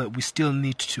as well that we still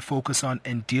need to focus on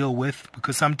and deal with,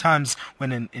 because sometimes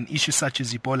when an issue such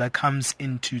as Ebola comes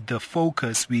into the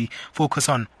focus, we focus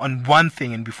on one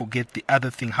thing and we forget the other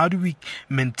thing. How do we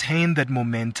maintain that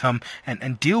momentum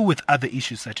and deal with other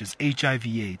issues such as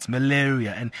HIV/AIDS,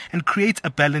 malaria, and create a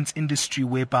balanced industry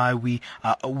whereby we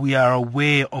are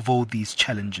aware of all these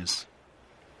challenges?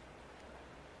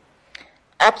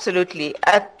 Absolutely.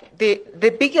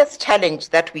 The biggest challenge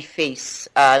that we face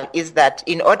is that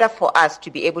in order for us to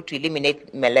be able to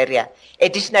eliminate malaria,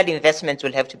 additional investments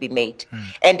will have to be made.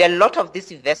 And a lot of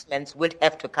these investments will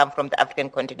have to come from the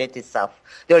African continent itself.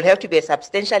 There will have to be a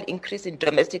substantial increase in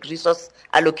domestic resource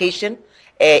allocation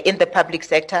in the public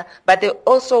sector, but there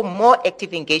also more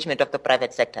active engagement of the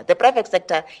private sector. The private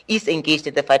sector is engaged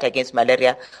in the fight against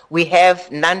malaria. We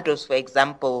have Nando's, for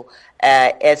example,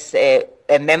 as a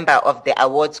member of the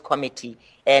awards committee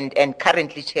and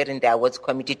currently chairing the awards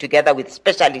committee together with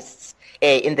specialists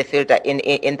in the field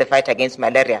in the fight against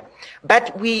malaria.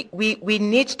 But we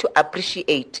need to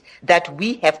appreciate that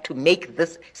we have to make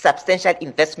this substantial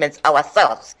investments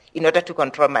ourselves in order to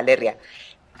control malaria.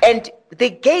 And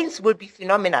the gains will be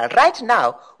phenomenal. Right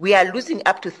now, we are losing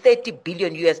up to $30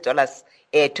 billion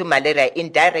to malaria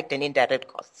in direct and indirect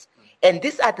costs. And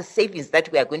these are the savings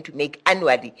that we are going to make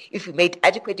annually if we made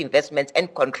adequate investments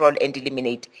and control and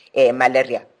eliminate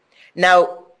malaria.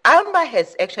 Now, ALMA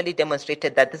has actually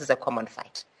demonstrated that this is a common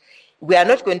fight.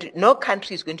 No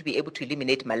country is going to be able to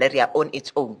eliminate malaria on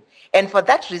its own. And for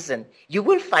that reason, you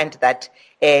will find that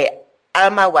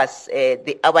ALMA was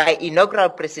our inaugural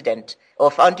president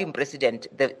or founding president.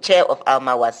 The chair of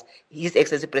ALMA was His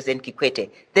Excellency President Kikwete.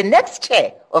 The next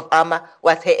chair of ALMA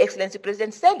was Her Excellency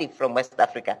President Seli from West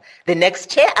Africa. The next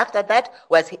chair after that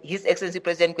was His Excellency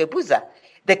President Kwebuza.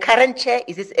 The current chair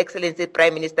is His Excellency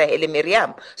Prime Minister Haile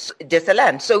Mariam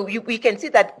Desalegn. So we can see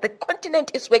that the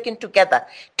continent is working together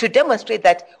to demonstrate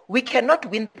that we cannot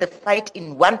win the fight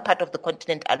in one part of the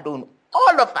continent alone.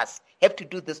 All of us have to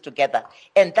do this together.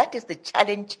 And that is the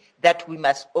challenge that we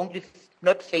must only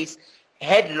not face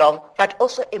headlong, but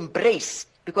also embrace,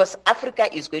 because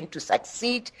Africa is going to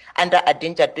succeed under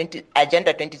Agenda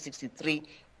 2063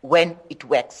 when it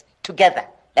works together,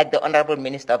 like the Honorable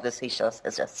Minister of the Seychelles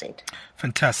has just said.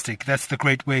 Fantastic. That's the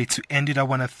great way to end it. I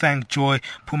want to thank Joy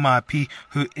Phumaphi,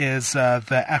 who is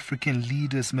the African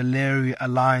Leaders Malaria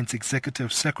Alliance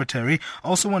Executive Secretary. I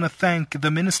also want to thank the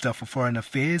Minister for Foreign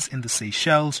Affairs in the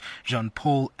Seychelles,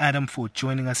 Jean-Paul Adam, for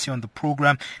joining us here on the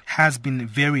program. It has been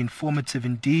very informative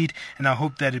indeed, and I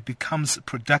hope that it becomes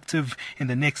productive in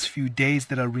the next few days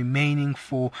that are remaining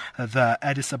for the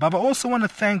Addis Ababa. I also want to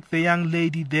thank the young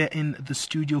lady there in the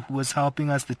studio who was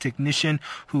helping us, the technician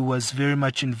who was very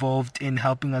much involved in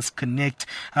helping us connect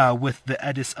with the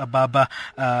Addis Ababa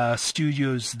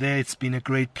studios there. It's been a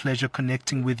great pleasure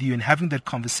connecting with you and having that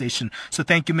conversation. So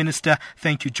thank you, Minister.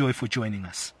 Thank you, Joy, for joining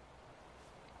us.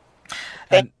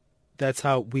 And that's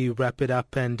how we wrap it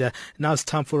up. And now it's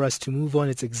time for us to move on.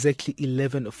 It's exactly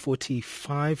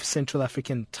 11:45 Central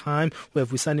African time. We have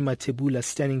Wisani Matebula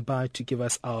standing by to give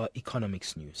us our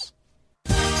economics news.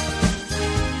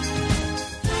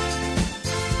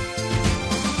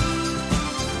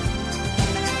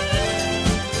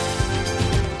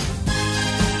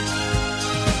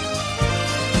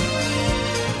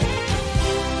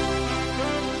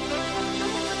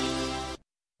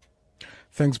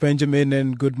 Thanks, Benjamin,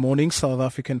 and good morning. South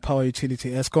African Power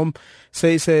Utility Eskom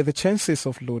says the chances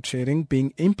of load shedding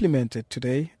being implemented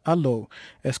today are low.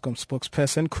 Eskom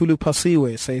spokesperson Khulu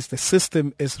Phasiwe says the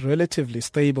system is relatively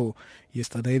stable.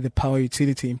 Yesterday, the power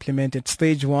utility implemented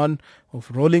stage 1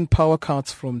 of rolling power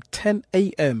cuts from 10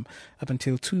 a.m. up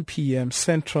until 2 p.m.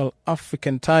 Central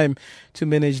African time to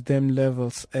manage dam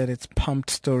levels at its pumped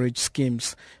storage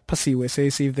schemes. Phasiwe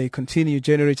says if they continue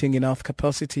generating enough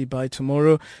capacity by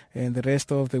tomorrow and the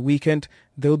rest of the weekend,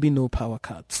 there will be no power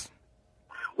cuts.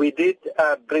 We did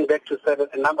bring back to service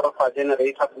a number of our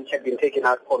generators which have been taken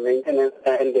out for maintenance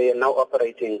and they are now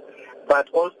operating. But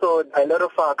also a lot of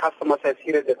our customers have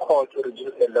heeded the call to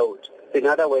reduce the load. In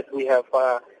other words, we have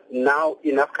now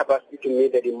enough capacity to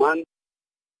meet the demand.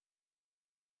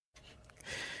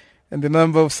 And the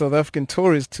number of South African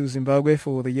tourists to Zimbabwe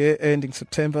for the year ending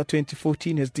September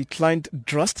 2014 has declined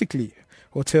drastically.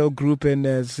 Hotel group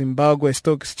and Zimbabwe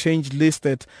Stock Exchange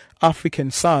listed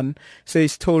African Sun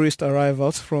says tourist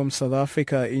arrivals from South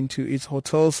Africa into its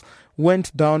hotels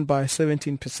went down by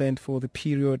 17% for the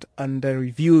period under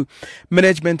review.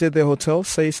 Management at the hotel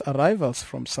says arrivals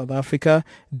from South Africa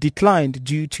declined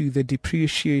due to the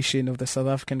depreciation of the South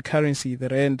African currency, the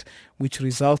rand, which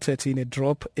resulted in a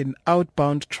drop in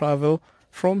outbound travel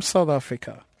from South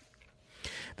Africa.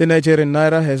 The Nigerian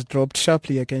naira has dropped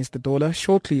sharply against the dollar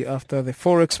shortly after the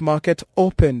forex market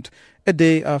opened, a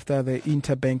day after the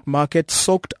interbank market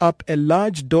soaked up a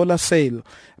large dollar sale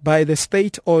by the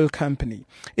state oil company.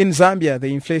 In Zambia,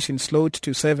 the inflation slowed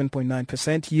to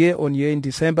 7.9% year-on-year in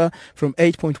December from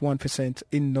 8.1%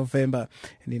 in November.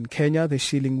 And in Kenya, the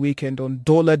shilling weakened on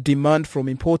dollar demand from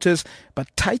importers,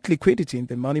 but tight liquidity in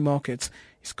the money markets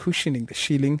is cushioning the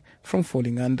shilling from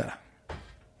falling under.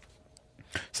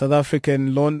 South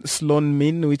African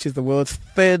Lonmin, which is the world's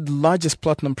third largest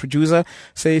platinum producer,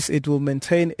 says it will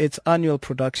maintain its annual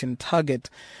production target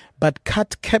but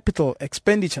cut capital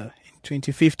expenditure in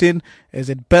 2015 as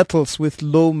it battles with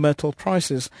low metal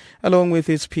prices. Along with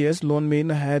its peers,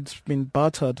 Lonmin had been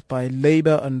battered by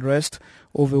labor unrest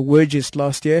over wages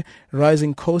last year,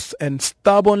 rising costs and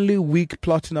stubbornly weak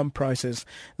platinum prices.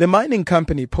 The mining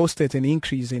company posted an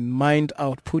increase in mined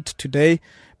output today,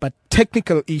 but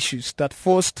technical issues that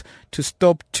forced to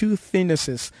stop 2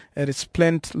 furnaces at its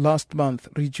plant last month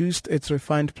reduced its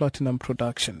refined platinum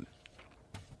production.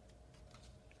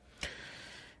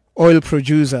 Oil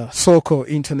producer Soko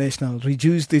International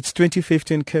reduced its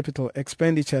 2015 capital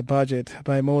expenditure budget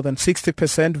by more than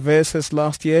 60% versus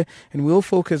last year and will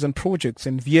focus on projects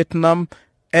in Vietnam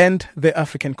and the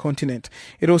African continent.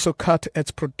 It also cut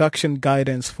its production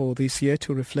guidance for this year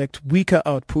to reflect weaker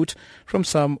output from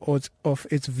some of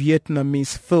its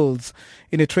Vietnamese fields.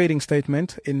 In a trading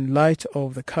statement, in light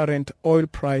of the current oil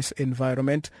price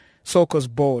environment, Soko's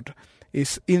board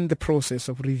is in the process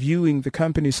of reviewing the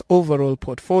company's overall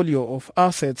portfolio of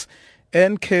assets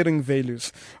and caring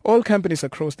values. All companies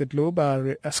across the globe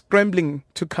are scrambling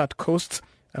to cut costs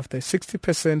after a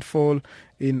 60% fall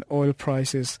in oil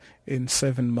prices in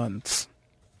 7 months.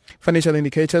 Financial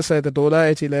indicators say the dollar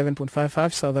at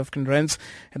 11.55 South African rands,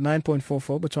 at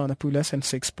 9.44 Botswana pulas, and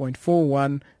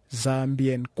 6.41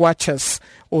 Zambian kwachas,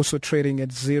 also trading at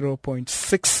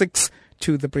 0.66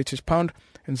 to the British pound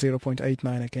and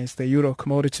 0.89 against the euro.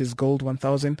 Commodities: gold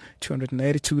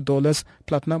 $1,282,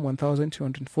 platinum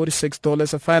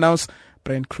 $1,246 a fine ounce.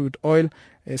 Brent crude oil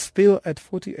is still at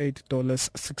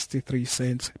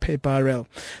 $48.63 per barrel.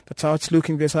 That's how it's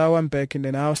looking this hour. I'm back in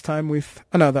an hour's time with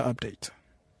another update.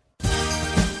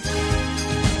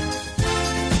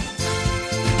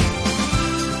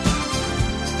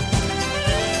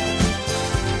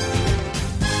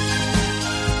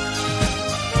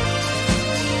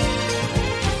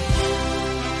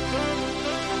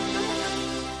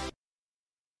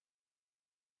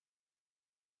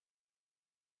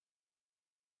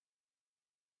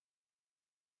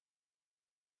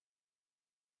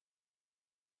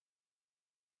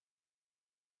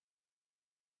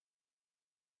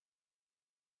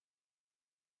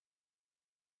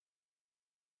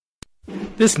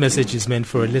 This message is meant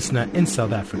for a listener in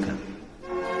South Africa.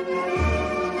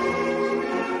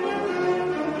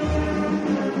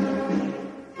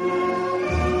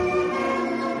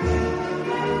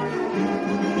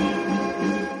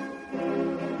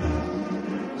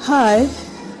 Hi,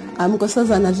 I'm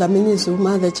Nkosazana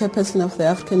Dlamini-Zuma, the chairperson of the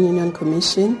African Union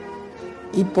Commission.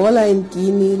 Ebola in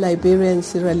Guinea, Liberia and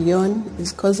Sierra Leone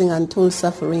is causing untold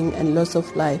suffering and loss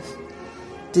of life.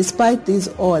 Despite these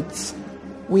odds,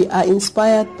 we are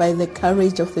inspired by the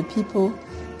courage of the people,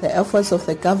 the efforts of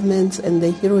the governments, and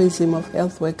the heroism of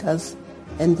health workers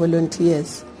and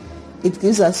volunteers. It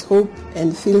gives us hope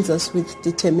and fills us with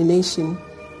determination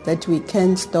that we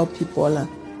can stop Ebola.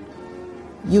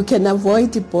 You can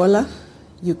avoid Ebola,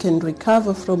 you can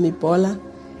recover from Ebola,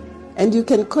 and you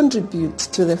can contribute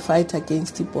to the fight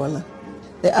against Ebola.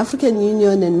 The African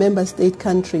Union and member state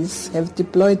countries have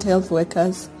deployed health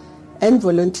workers and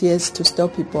volunteers to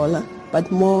stop Ebola, but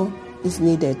more is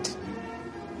needed.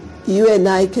 You and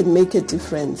I can make a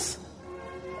difference.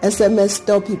 SMS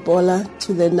Stop Ebola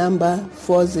to the number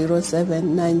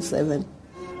 40797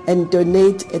 and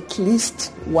donate at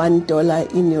least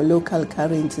 $1 in your local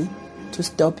currency to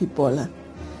stop Ebola.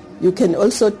 You can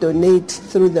also donate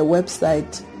through the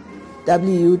website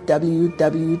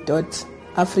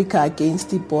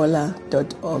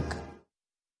www.africaagainstebola.org.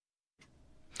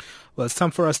 Well, it's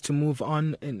time for us to move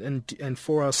on and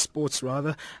for our sports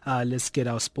rather. Let's get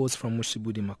our sports from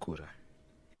Mushibudi Makura.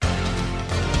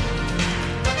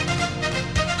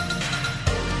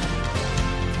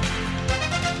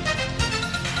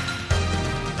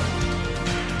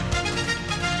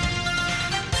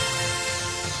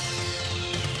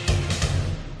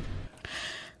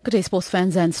 Good day, sports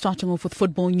fans, and starting off with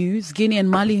football news. Guinea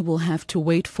and Mali will have to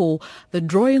wait for the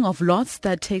drawing of lots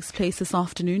that takes place this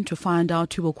afternoon to find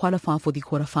out who will qualify for the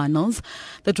quarterfinals.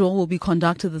 The draw will be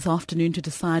conducted this afternoon to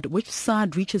decide which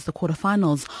side reaches the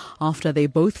quarterfinals after they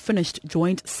both finished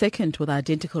joint second with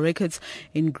identical records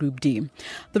in Group D.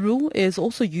 The rule is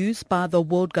also used by the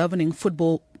world governing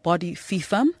football body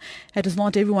FIFA. It is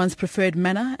not everyone's preferred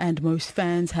manner, and most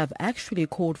fans have actually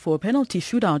called for a penalty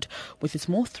shootout, which is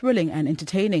more thrilling and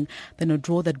entertaining than a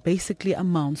draw that basically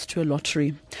amounts to a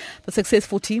lottery. The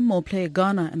successful team will play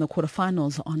Ghana in the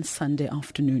quarterfinals on Sunday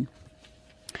afternoon.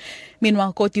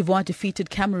 Meanwhile, Cote d'Ivoire defeated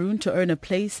Cameroon to earn a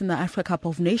place in the Africa Cup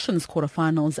of Nations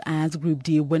quarterfinals as Group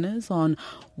D winners on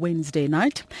Wednesday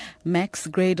night. Max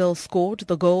Gradel scored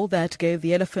the goal that gave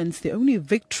the Elephants the only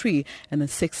victory in the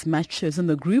 6 matches in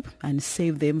the group and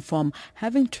saved them from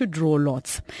having to draw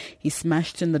lots. He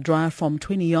smashed in the dryer from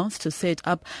 20 yards to set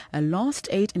up a last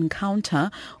 8 encounter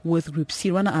with Group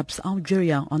C runner-ups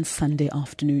Algeria on Sunday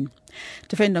afternoon.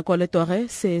 Defender Kole Toure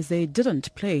says they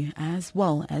didn't play as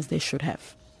well as they should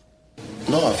have.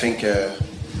 No, I think,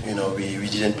 we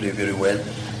didn't play very well.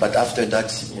 But after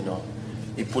that,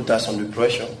 it put us under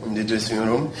pressure in the dressing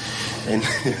room. And,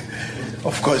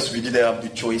 of course, we didn't have the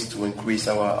choice to increase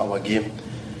our game.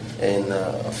 And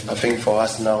I think for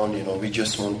us now, we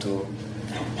just want to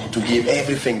give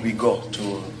everything we got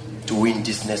to win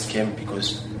this next game,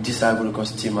 because this Ivory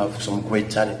Coast team have some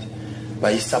great talent.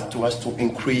 But it's up to us to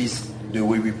increase the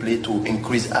way we play, to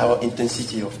increase our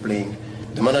intensity of playing.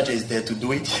 The manager is there to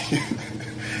do it,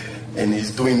 and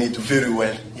he's doing it very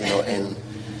well, and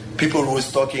people who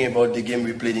was talking about the game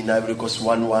we played in Ivory Coast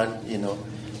 1-1,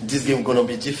 this game gonna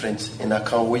be different, and I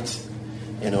can't wait,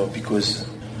 because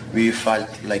we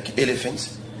fight like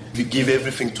elephants. We give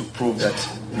everything to prove that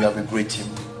we have a great team.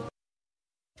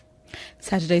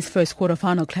 Saturday's first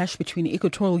quarter-final clash between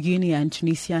Equatorial Guinea and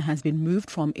Tunisia has been moved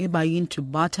from Ibayin to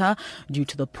Bata due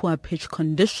to the poor pitch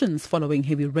conditions following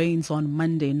heavy rains on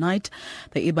Monday night.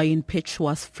 The Ibayin pitch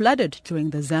was flooded during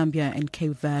the Zambia and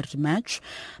Cape Verde match.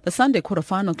 The Sunday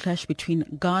quarter-final clash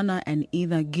between Ghana and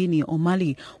either Guinea or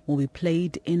Mali will be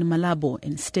played in Malabo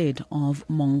instead of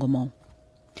Mongomo.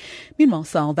 Meanwhile,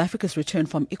 South Africa's return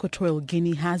from Equatorial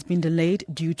Guinea has been delayed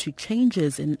due to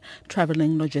changes in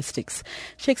travelling logistics.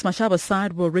 Sheikh Mashaba's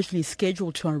side were originally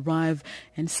scheduled to arrive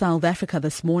in South Africa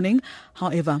this morning.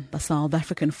 However, the South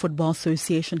African Football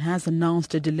Association has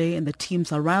announced a delay in the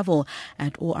team's arrival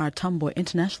at OR Tambo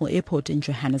International Airport in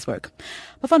Johannesburg.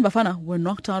 Bafana were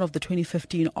knocked out of the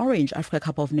 2015 Orange Africa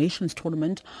Cup of Nations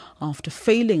tournament after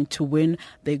failing to win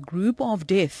their group of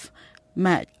death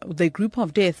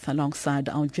alongside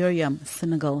Algeria,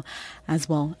 Senegal, as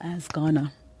well as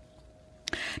Ghana.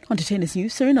 On to tennis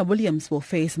news. Serena Williams will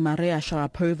face Maria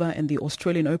Sharapova in the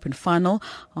Australian Open final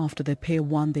after the pair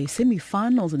won their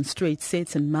semi-finals in straight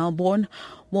sets in Melbourne.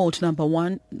 World number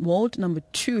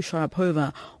two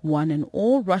Sharapova won an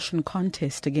all-Russian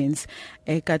contest against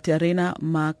Ekaterina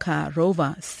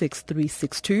Makarova 6-3,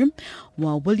 6-2,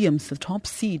 while Williams, the top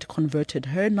seed, converted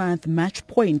her 9th match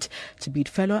point to beat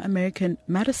fellow American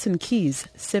Madison Keys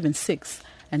 7-6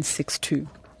 and 6-2.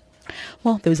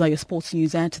 Well, those are your sports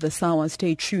news at this hour.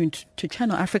 Stay tuned to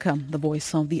Channel Africa, the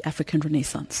voice of the African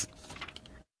Renaissance.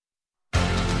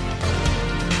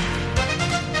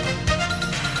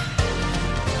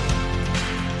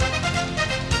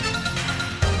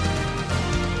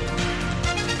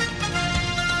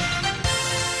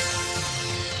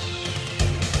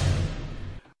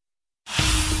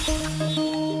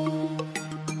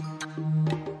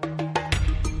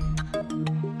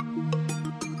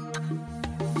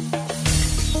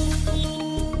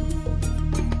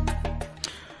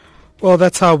 Well,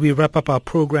 that's how we wrap up our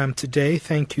program today.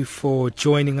 Thank you for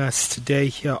joining us today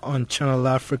here on Channel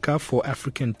Africa for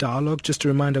African Dialogue. Just a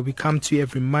reminder, we come to you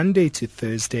every Monday to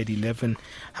Thursday at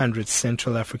 1100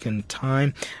 Central African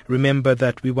Time. Remember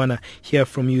that we want to hear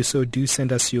from you, so do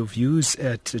send us your views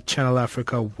at Channel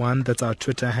Africa 1. That's our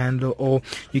Twitter handle, or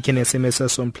you can SMS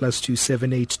us on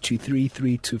 +278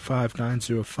 233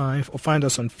 or find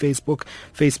us on Facebook.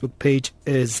 Facebook page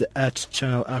is at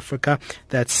Channel Africa.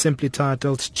 That's simply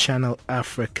titled Channel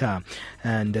Africa.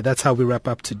 And that's how we wrap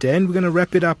up today. And we're going to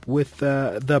wrap it up with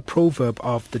the proverb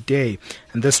of the day.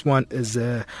 And this one is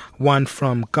one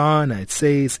from Ghana. It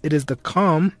says, "It is the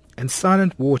calm and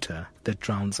silent water that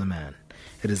drowns a man."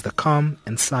 It is the calm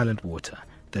and silent water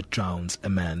that drowns a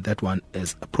man. That one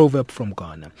is a proverb from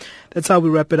Ghana. That's how we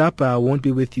wrap it up. I won't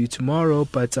be with you tomorrow,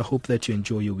 but I hope that you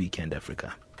enjoy your weekend,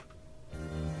 Africa.